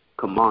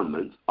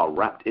 commandments are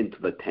wrapped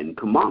into the 10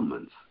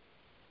 commandments.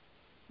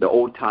 They're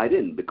all tied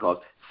in because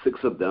 6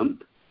 of them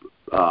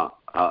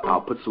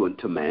are pursuant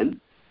to men,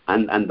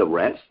 and the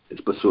rest is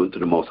pursuant to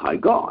the Most High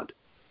God.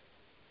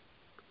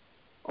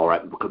 All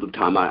right, because of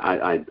time,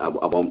 I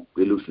won't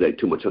elucidate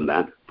too much on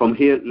that. From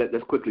here,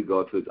 let's quickly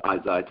go to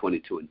Isaiah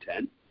 22 and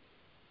 10.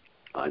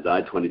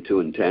 Isaiah 22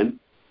 and 10.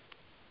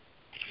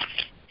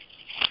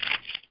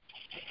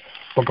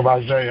 Book of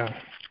Isaiah,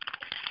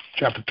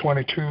 chapter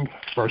 22,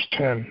 verse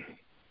 10.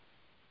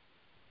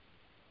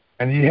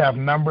 And ye have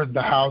numbered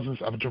the houses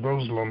of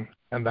Jerusalem,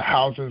 and the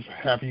houses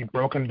have ye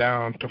broken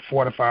down to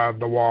fortify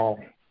the wall.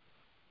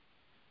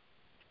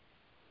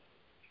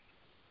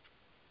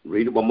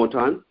 Read it one more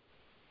time.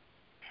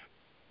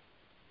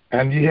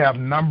 And ye have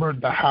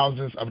numbered the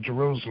houses of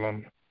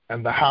Jerusalem,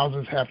 and the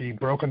houses have ye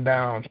broken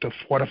down to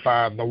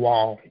fortify the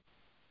wall.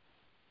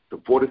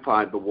 To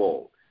fortify the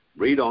wall.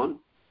 Read on.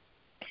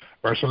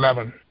 Verse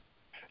 11.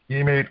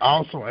 Ye made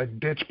also a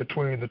ditch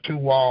between the 2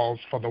 walls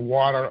for the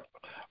water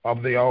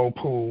of the old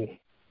pool,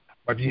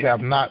 but ye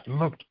have not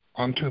looked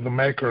unto the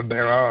maker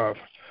thereof,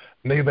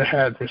 neither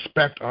had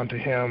respect unto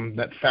him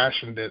that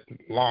fashioned it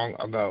long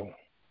ago.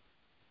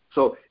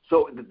 So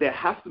there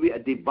has to be a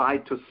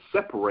divide to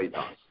separate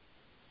us.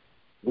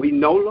 We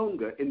no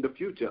longer in the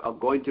future are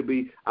going to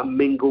be a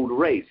mingled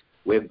race.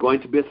 We're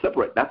going to be a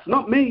separate. That's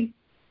not me.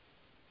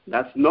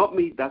 That's not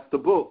me. That's the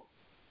book.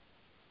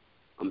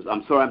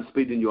 I'm sorry I'm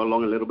speeding you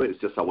along a little bit. It's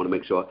just I want to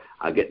make sure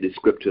I get these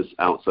scriptures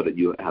out so that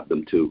you have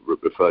them to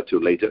refer to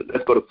later.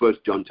 Let's go to 1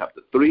 John chapter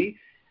 3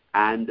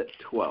 and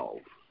 12.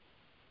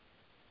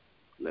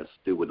 Let's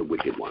deal with the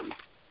wicked one.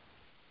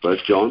 1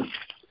 John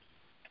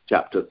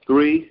chapter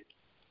 3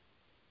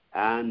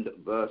 and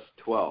verse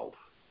 12.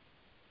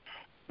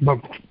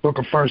 Book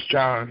of 1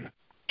 John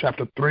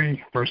chapter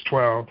 3, verse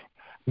 12.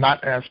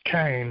 Not as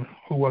Cain,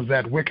 who was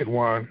that wicked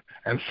one,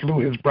 and slew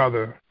his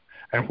brother,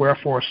 and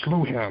wherefore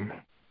slew him?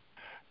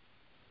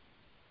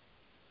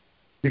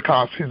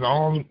 Because his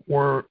own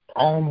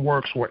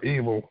works were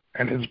evil,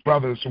 and his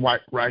brother's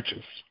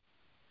righteous.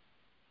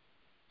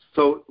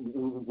 So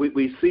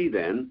we see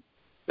then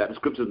that the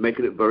scripture is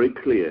making it very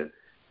clear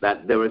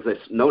that there is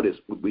notice,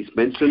 we've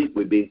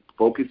been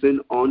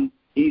focusing on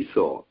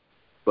Esau.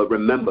 But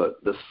remember,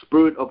 the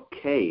spirit of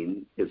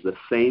Cain is the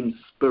same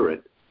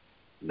spirit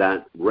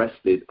that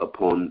rested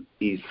upon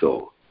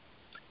Esau.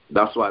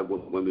 That's why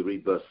when we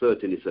read verse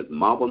 13, it says,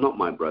 marvel not,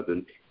 my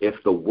brethren,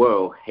 if the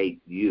world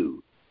hate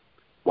you.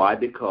 Why?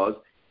 Because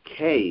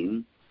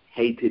Cain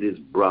hated his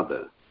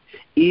brother.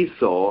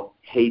 Esau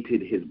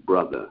hated his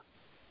brother.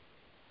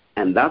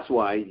 And that's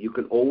why you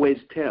can always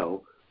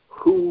tell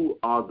who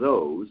are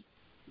those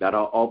that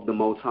are of the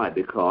Most High,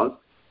 because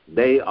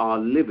they are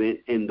living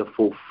in the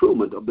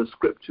fulfillment of the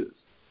Scriptures.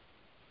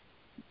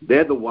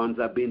 They're the ones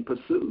that are being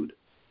pursued.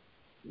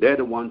 They're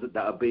the ones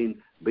that are being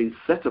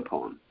set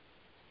upon.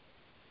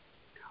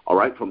 All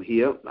right, from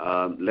here,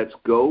 let's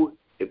go,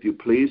 if you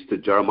please, to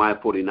Jeremiah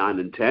 49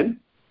 and 10.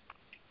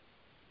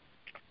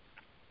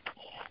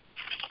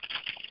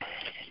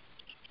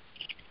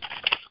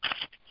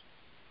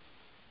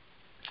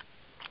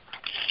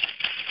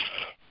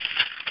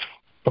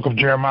 Book of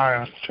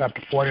Jeremiah,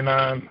 chapter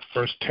 49,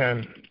 verse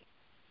 10.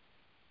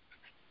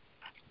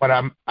 But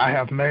I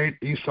have made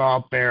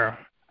Esau bare.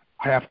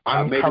 I have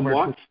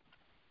uncovered his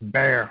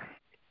bare.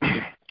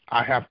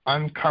 I have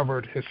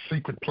uncovered his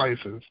secret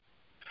places,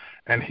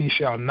 and he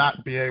shall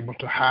not be able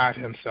to hide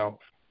himself.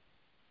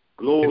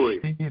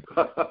 Glory.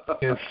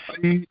 His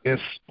seed is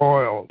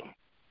spoiled,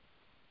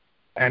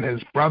 and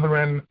his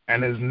brethren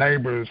and his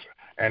neighbors,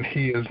 and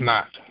he is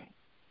not.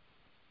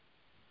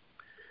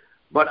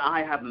 But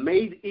I have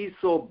made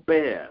Esau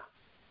bare.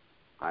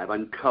 I have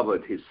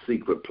uncovered his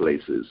secret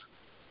places,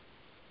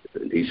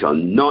 and he shall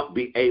not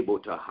be able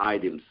to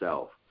hide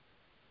himself.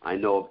 I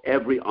know of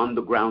every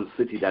underground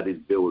city that is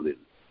building.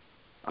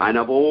 I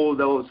know of all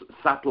those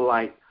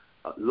satellite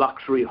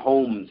luxury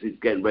homes he's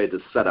getting ready to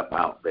set up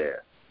out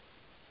there.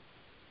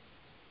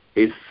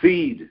 His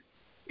seed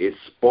is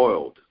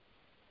spoiled,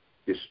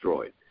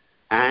 destroyed,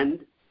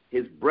 and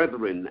his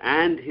brethren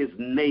and his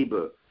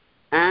neighbor,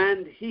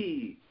 and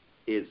he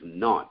is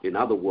not. In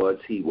other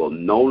words, he will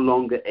no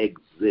longer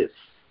exist.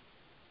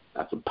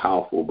 That's a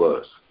powerful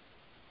verse.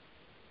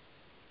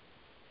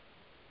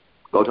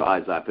 Go to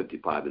Isaiah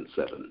 55 and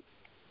 7.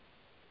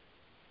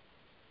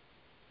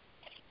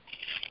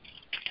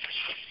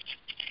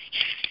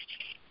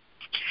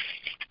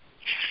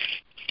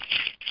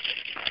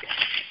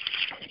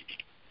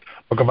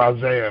 Book of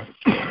Isaiah,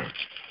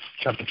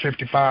 chapter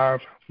 55,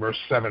 verse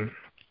 7.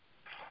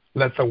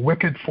 Let the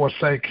wicked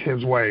forsake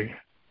his way,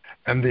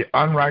 and the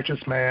unrighteous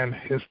man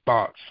his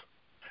thoughts,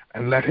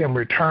 and let him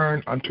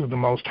return unto the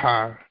Most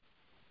High,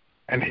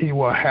 and he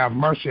will have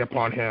mercy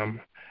upon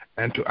him,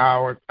 and to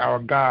our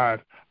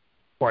God,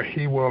 for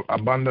he will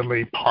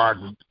abundantly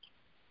pardon.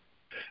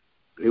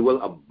 He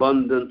will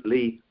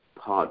abundantly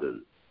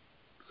pardon.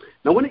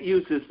 Now, when it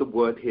uses the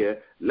word here,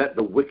 let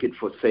the wicked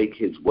forsake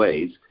his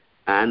ways,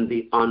 and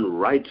the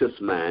unrighteous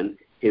man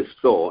his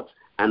thoughts,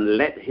 and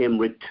let him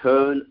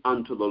return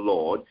unto the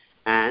Lord,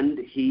 and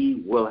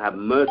he will have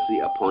mercy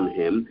upon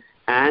him,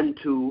 and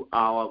to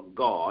our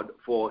God,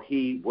 for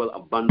he will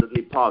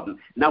abundantly pardon.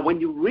 Now,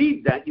 when you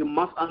read that, you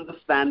must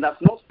understand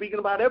that's not speaking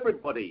about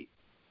everybody.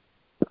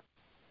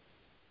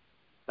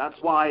 That's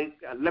why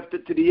I left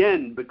it to the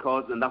end,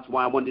 and that's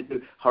why I wanted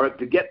to hurry up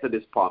to get to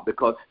this part,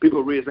 because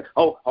people really say,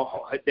 oh,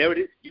 there it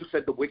is. You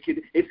said the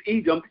wicked, it's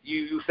Edom.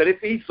 You said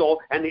it's Esau,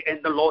 and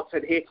the Lord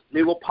said here,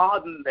 they will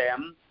pardon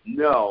them.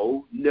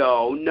 No.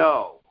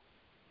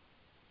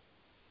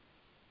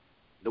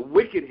 The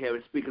wicked here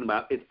is speaking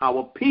about is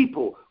our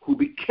people who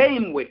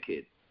became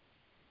wicked.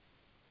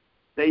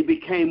 They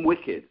became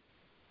wicked.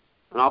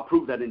 And I'll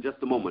prove that in just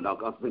a moment. I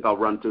think I'll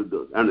run through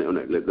those.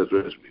 Let's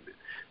read it.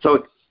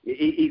 So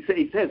he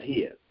says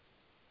here,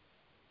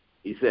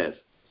 he says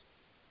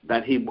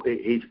that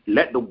he's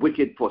let the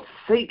wicked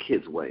forsake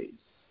his ways,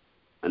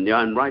 and the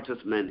unrighteous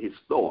man his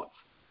thoughts,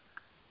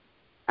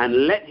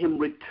 and let him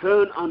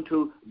return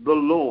unto the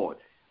Lord.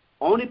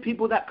 Only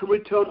people that can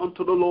return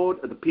unto the Lord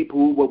are the people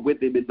who were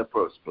with him in the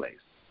first place,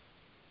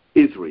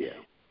 Israel.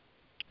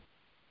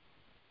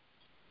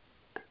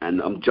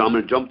 And I'm going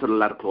to jump to the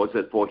latter clause. It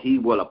says, for he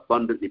will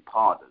abundantly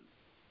pardon.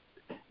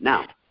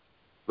 Now,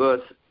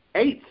 verse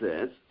 8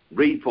 says,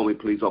 read for me,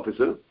 please,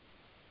 officer.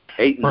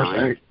 8 and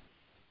 9.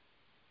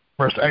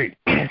 Verse 8.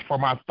 For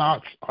my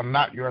thoughts are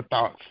not your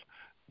thoughts,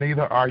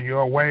 neither are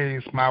your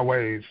ways my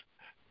ways,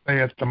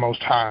 saith the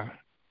Most High.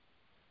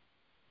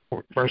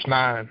 Verse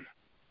 9.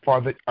 For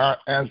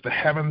as the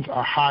heavens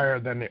are higher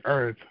than the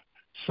earth,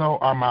 so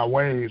are my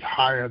ways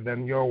higher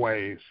than your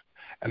ways,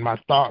 and my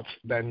thoughts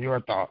than your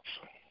thoughts.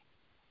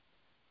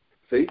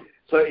 See?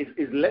 So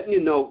it's letting you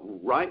know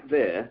right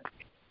there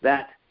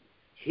that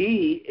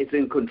he is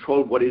in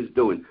control of what he's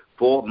doing.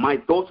 For my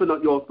thoughts are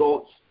not your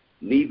thoughts,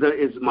 neither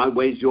is my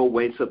ways your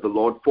ways, said the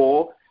Lord.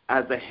 For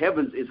as the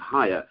heavens is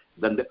higher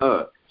than the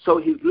earth. So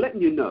he's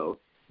letting you know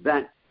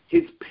that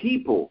his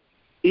people,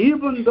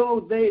 even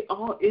though they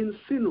are in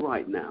sin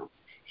right now,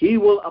 he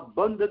will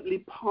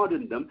abundantly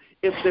pardon them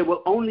if they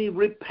will only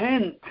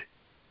repent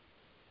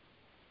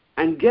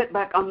and get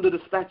back under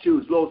the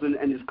statutes, laws,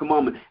 and his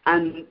commandments,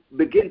 and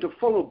begin to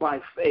follow by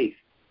faith.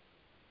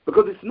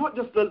 Because it's not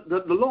just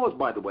the laws,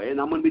 by the way, and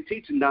I'm going to be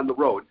teaching down the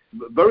road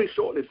very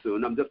shortly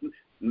soon. I'm just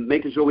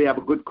making sure we have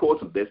a good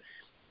course of this.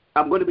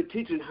 I'm going to be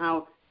teaching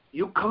how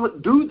you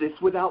can't do this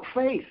without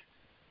faith.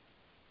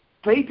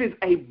 Faith is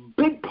a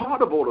big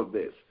part of all of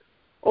this.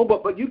 Oh,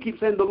 but you keep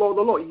saying the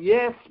law.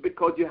 Yes,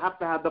 because you have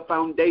to have the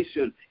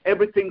foundation.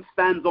 Everything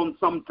stands on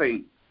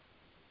something.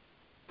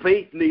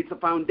 Faith needs a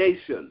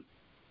foundation.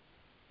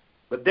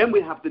 But then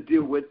we have to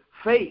deal with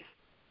faith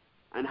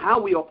and how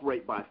we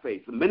operate by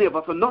faith. And many of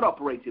us are not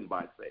operating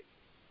by faith.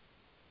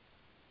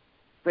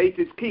 Faith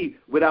is key.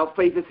 Without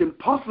faith, it's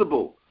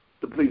impossible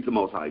to please the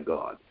Most High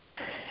God.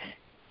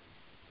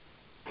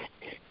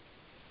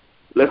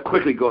 Let's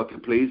quickly go, if you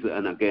please.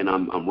 And again,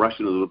 I'm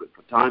rushing a little bit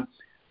for time.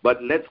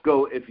 But let's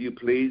go, if you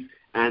please,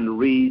 and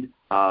read.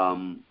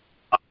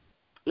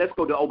 Let's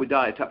go to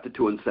Obadiah chapter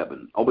 2 and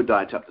 7.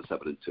 Obadiah chapter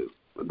 7 and 2.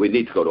 We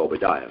need to go to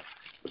Obadiah.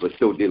 If we're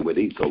still dealing with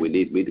Esau, we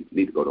need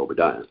to go to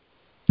Obadiah.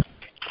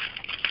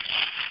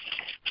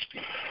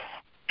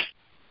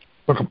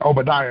 Book of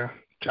Obadiah,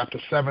 chapter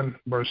 7,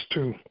 verse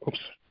 2. Oops.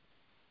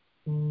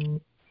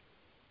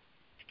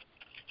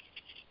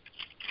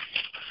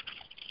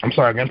 I'm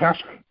sorry, again,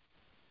 Pastor?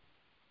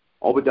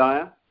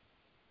 Obadiah,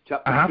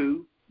 chapter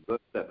 2, verse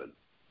 7.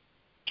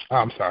 Oh,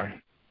 I'm sorry.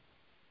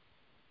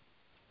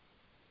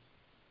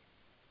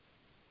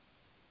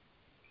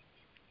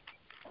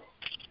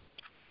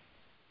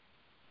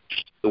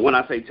 So when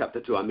I say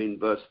chapter 2, I mean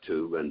verse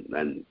 2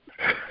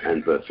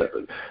 and verse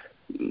 7.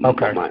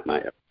 Okay.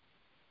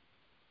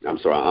 I'm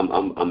sorry,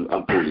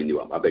 I'm pulling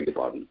you up. I beg your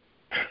pardon.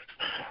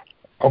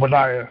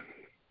 Obadiah,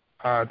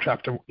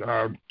 chapter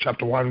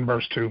 1,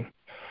 verse 2.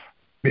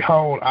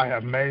 Behold, I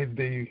have made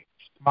thee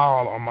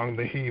small among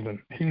the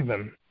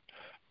heathen.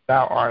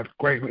 Thou art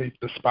greatly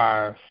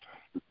despised.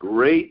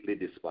 Greatly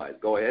despised.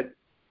 Go ahead.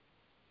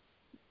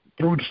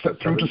 Through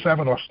to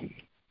 7 or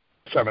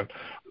 7.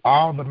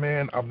 All the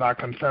men of thy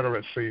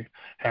confederacy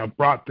have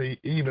brought thee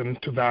even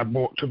to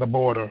the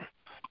border.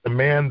 The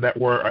men that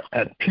were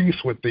at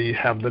peace with thee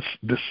have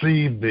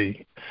deceived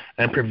thee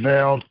and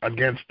prevailed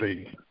against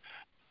thee.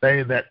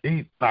 They that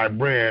eat thy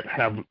bread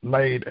have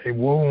laid a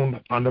wound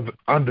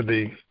under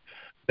thee.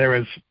 There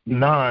is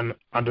none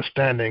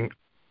understanding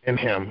in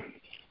him.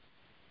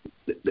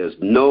 There's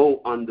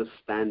no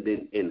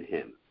understanding in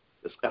him.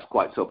 That's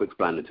quite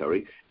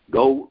self-explanatory.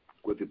 Go,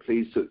 if you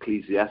please, to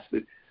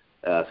Ecclesiastes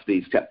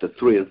chapter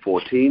 3 and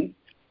 14.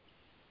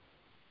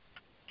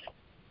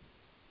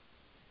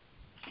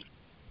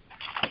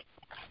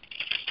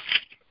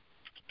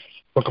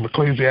 Book of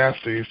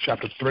Ecclesiastes,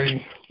 chapter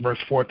 3, verse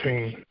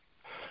 14.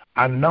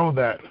 I know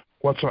that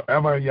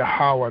whatsoever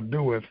Yahweh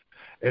doeth,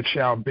 it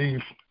shall be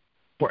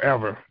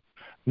forever.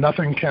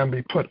 Nothing can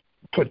be put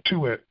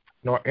to it,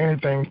 nor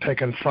anything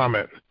taken from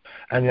it.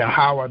 And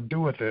Yahweh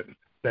doeth it,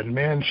 that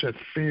men should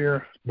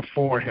fear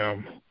before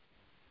him.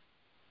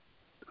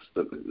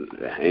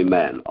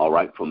 Amen. All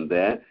right, from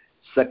there,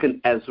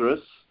 2 Ezra,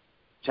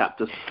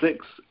 chapter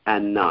 6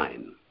 and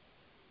 9.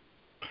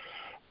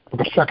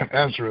 Book of 2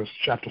 Ezra,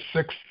 chapter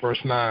 6, verse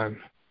 9.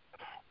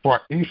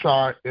 For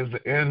Esau is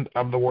the end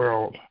of the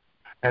world,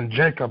 and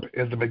Jacob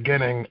is the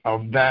beginning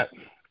of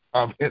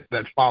it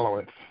that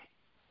followeth.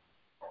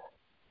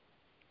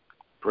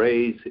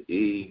 Praise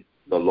ye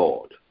the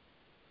Lord.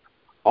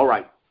 All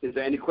right. Is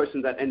there any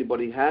questions that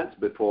anybody has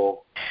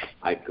before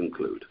I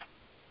conclude?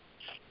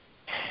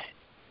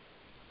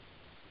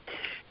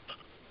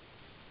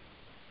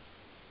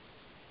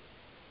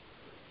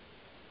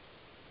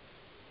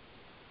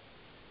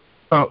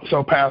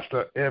 So,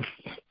 Pastor, if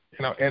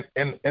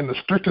in the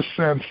strictest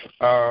sense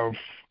of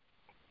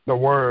the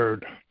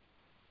word,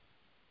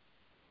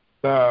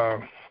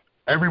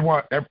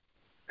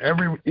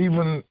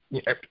 even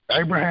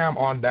Abraham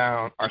on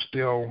down are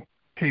still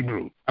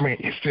Hebrew. I mean,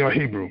 he's still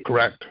Hebrew,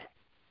 correct?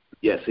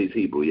 Yes, he's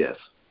Hebrew. Yes.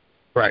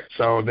 Right.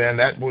 So then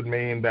that would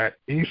mean that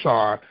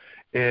Esau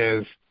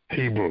is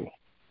Hebrew.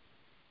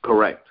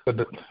 Correct.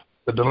 The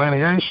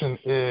delineation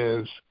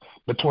is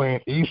between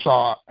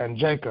Esau and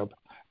Jacob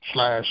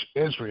 /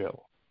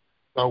 Israel.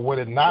 So would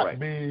it not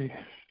be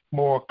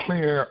more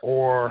clear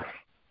or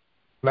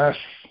less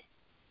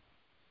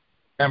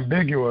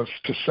ambiguous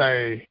to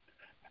say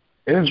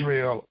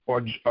Israel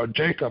or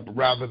Jacob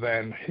rather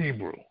than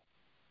Hebrew?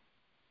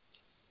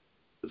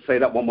 Say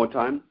that one more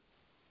time.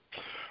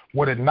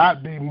 Would it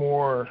not be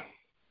more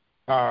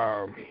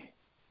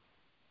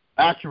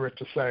accurate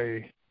to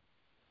say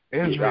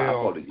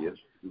Israel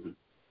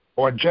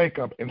or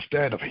Jacob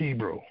instead of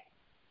Hebrew?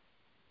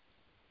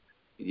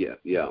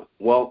 Yeah.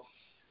 Well,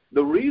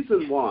 the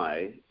reason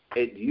why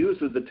it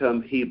uses the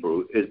term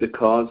Hebrew is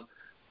because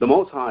the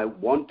Most High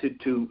wanted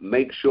to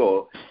make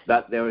sure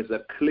that there is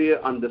a clear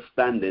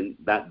understanding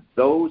that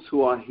those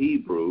who are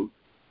Hebrew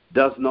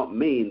does not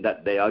mean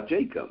that they are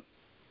Jacob.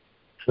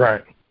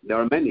 Right. There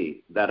are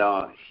many that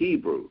are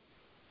Hebrew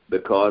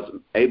because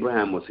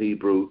Abraham was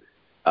Hebrew,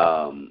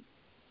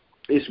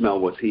 Ishmael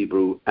was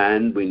Hebrew,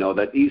 and we know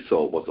that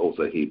Esau was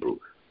also Hebrew.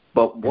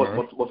 But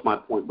what's my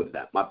point with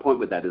that? My point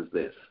with that is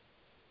this,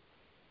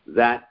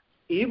 that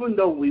even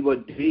though we were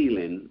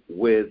dealing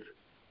with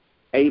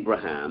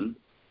Abraham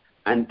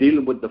and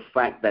dealing with the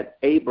fact that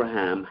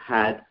Abraham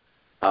had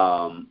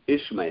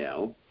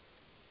Ishmael,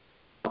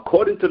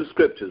 according to the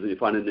scriptures, and you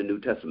find in the New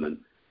Testament,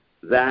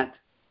 that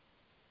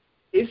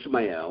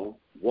Ishmael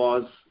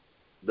was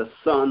the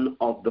son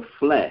of the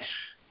flesh,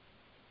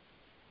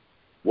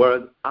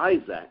 whereas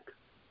Isaac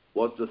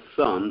was the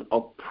son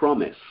of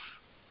promise.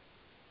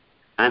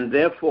 And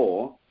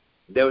therefore,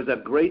 there is a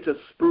greater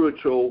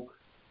spiritual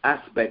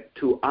aspect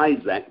to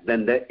Isaac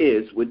than there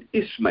is with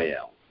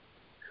Ishmael.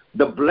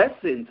 The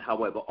blessings,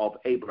 however, of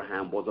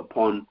Abraham was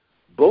upon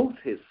both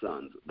his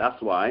sons.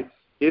 That's why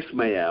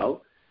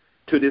Ishmael,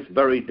 to this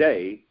very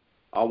day,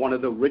 are one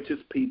of the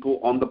richest people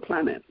on the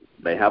planet.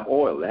 They have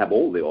oil. They have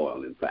all the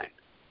oil, in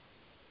fact.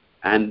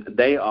 And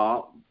they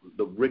are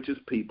the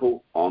richest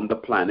people on the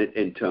planet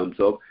in terms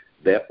of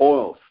their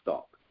oil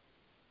stock.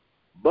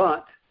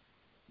 But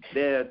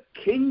their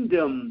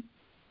kingdom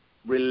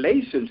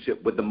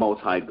relationship with the Most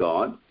High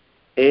God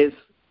is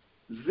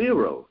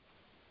zero.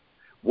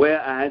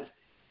 Whereas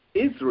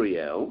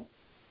Israel,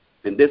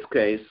 in this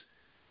case,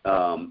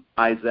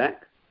 Isaac,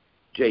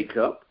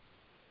 Jacob,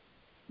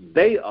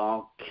 they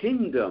are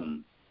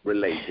kingdom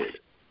related.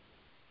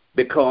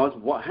 Because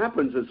what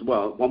happens as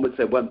well, one would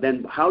say, well,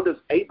 then how does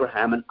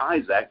Abraham and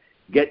Isaac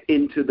get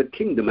into the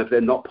kingdom if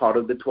they're not part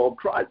of the 12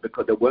 tribes?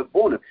 Because they weren't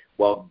born.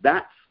 Well,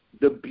 that's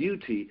the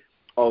beauty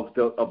of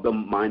the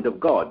mind of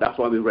God. That's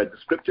why we read the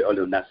scripture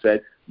earlier that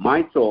said,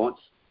 my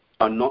thoughts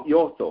are not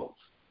your thoughts.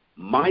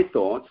 My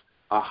thoughts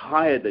are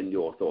higher than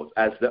your thoughts,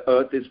 as the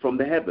earth is from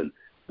the heaven.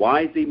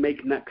 Why is he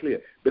making that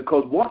clear?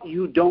 Because what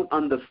you don't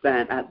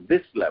understand at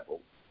this level,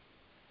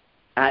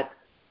 at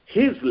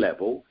his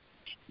level,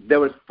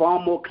 there is far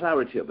more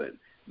clarity of it,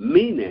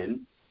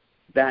 meaning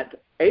that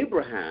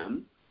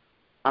Abraham,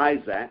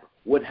 Isaac,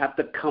 would have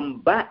to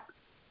come back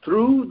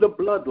through the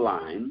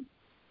bloodline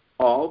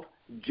of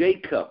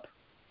Jacob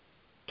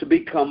to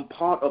become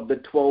part of the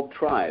 12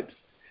 tribes.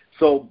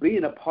 So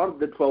being a part of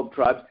the 12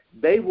 tribes,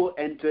 they will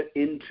enter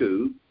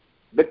into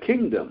the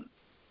kingdom.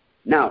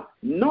 Now,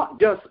 not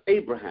just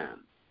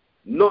Abraham,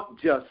 not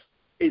just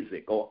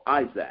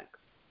Isaac,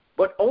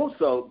 but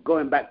also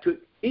going back to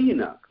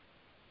Enoch,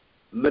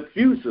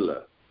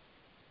 Methuselah,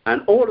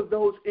 and all of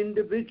those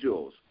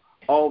individuals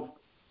of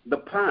the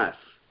past.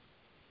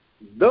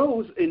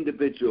 Those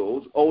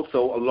individuals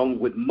also, along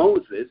with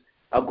Moses,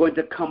 are going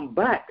to come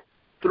back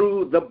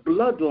through the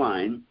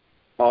bloodline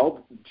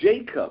of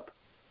Jacob,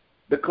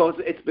 because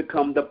it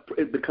becomes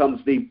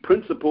the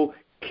principal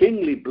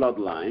kingly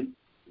bloodline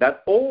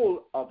that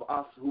all of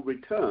us who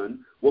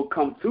return will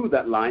come through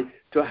that line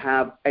to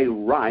have a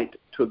right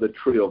to the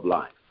tree of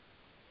life.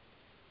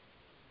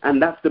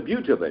 And that's the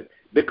beauty of it,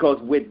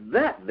 because with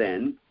that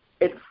then,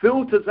 it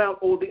filters out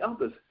all the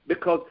others,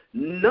 because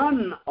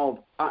none of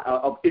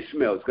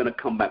Ishmael is going to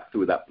come back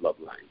through that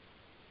bloodline.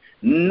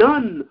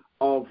 None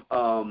of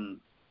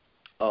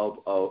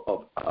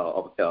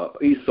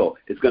Essau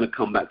is going to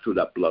come back through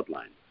that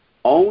bloodline.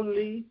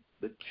 Only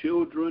the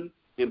children.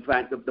 In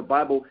fact, the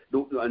Bible,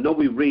 I know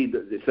we read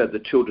that it says the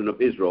children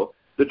of Israel.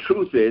 The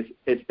truth is,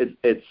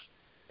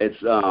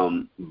 it's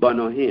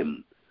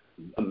Banohim,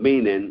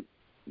 meaning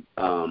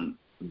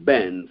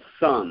Ben,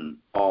 son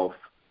of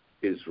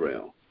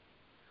Israel.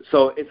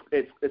 So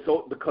it's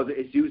all because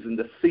it's using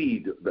the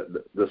seed,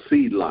 the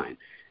seed line.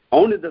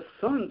 Only the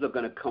sons are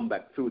going to come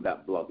back through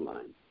that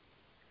bloodline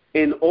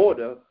in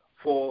order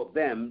for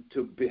them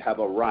to have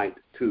a right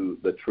to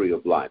the tree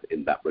of life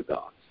in that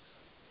regard.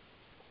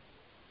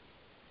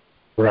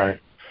 Right.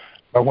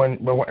 But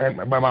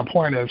my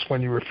point is,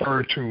 when you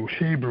refer to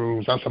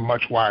Hebrews, that's a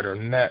much wider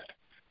net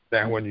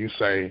than when you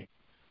say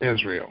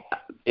Israel.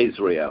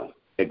 Israel,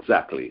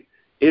 exactly.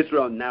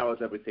 Israel narrows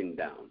everything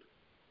down.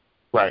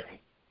 Right.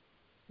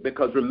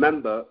 Because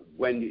remember,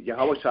 when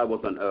Yahushua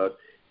was on earth,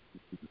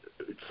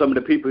 some of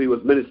the people he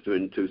was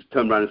ministering to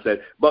turned around and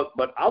said, but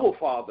our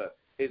father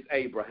is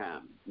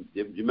Abraham.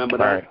 Do you remember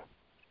that? Right.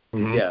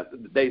 Mm-hmm. Yeah,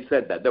 they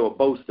said that. They were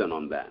boasting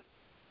on that.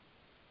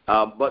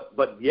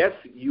 But yes,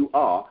 you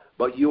are.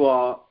 But you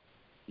are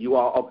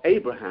of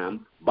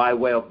Abraham by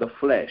way of the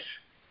flesh,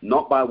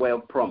 not by way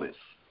of promise.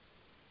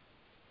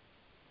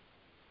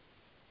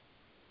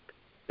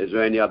 Is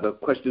there any other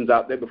questions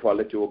out there before I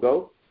let you all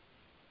go?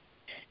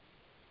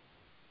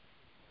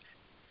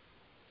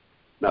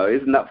 No,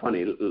 isn't that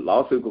funny?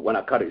 Last week when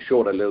I cut it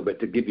short a little bit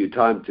to give you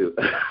time to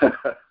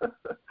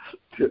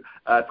to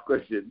ask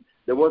questions,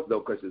 there was no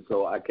question,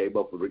 so I came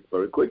up with it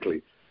very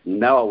quickly.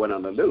 Now I went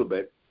on a little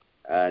bit,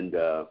 and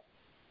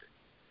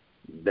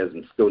there's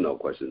still no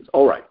questions.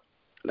 All right.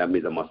 That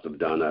means I must have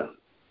done a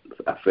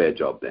fair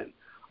job then.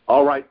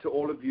 All right, to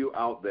all of you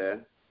out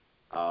there,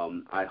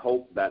 I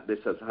hope that this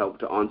has helped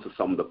to answer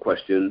some of the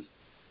questions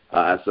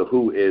as to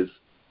who is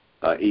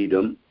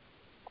Edom.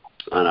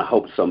 And I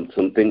hope some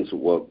things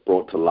were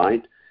brought to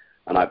light.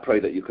 And I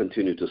pray that you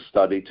continue to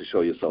study to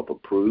show yourself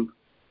approved.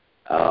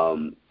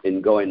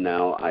 In going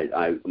now,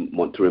 I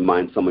want to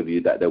remind some of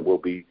you that there will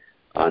be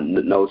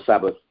no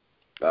Sabbath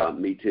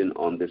meeting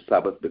on this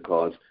Sabbath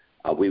because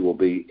we will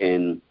be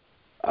in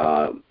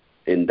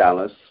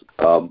Dallas.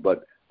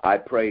 But I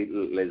pray,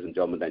 ladies and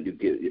gentlemen, that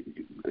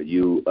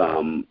you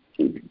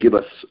give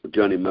us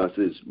journey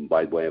mercies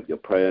by way of your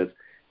prayers.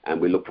 And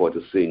we look forward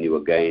to seeing you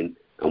again.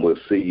 And we'll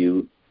see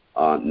you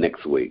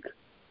next week.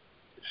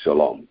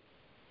 Shalom.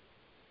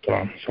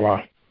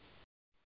 Shalom.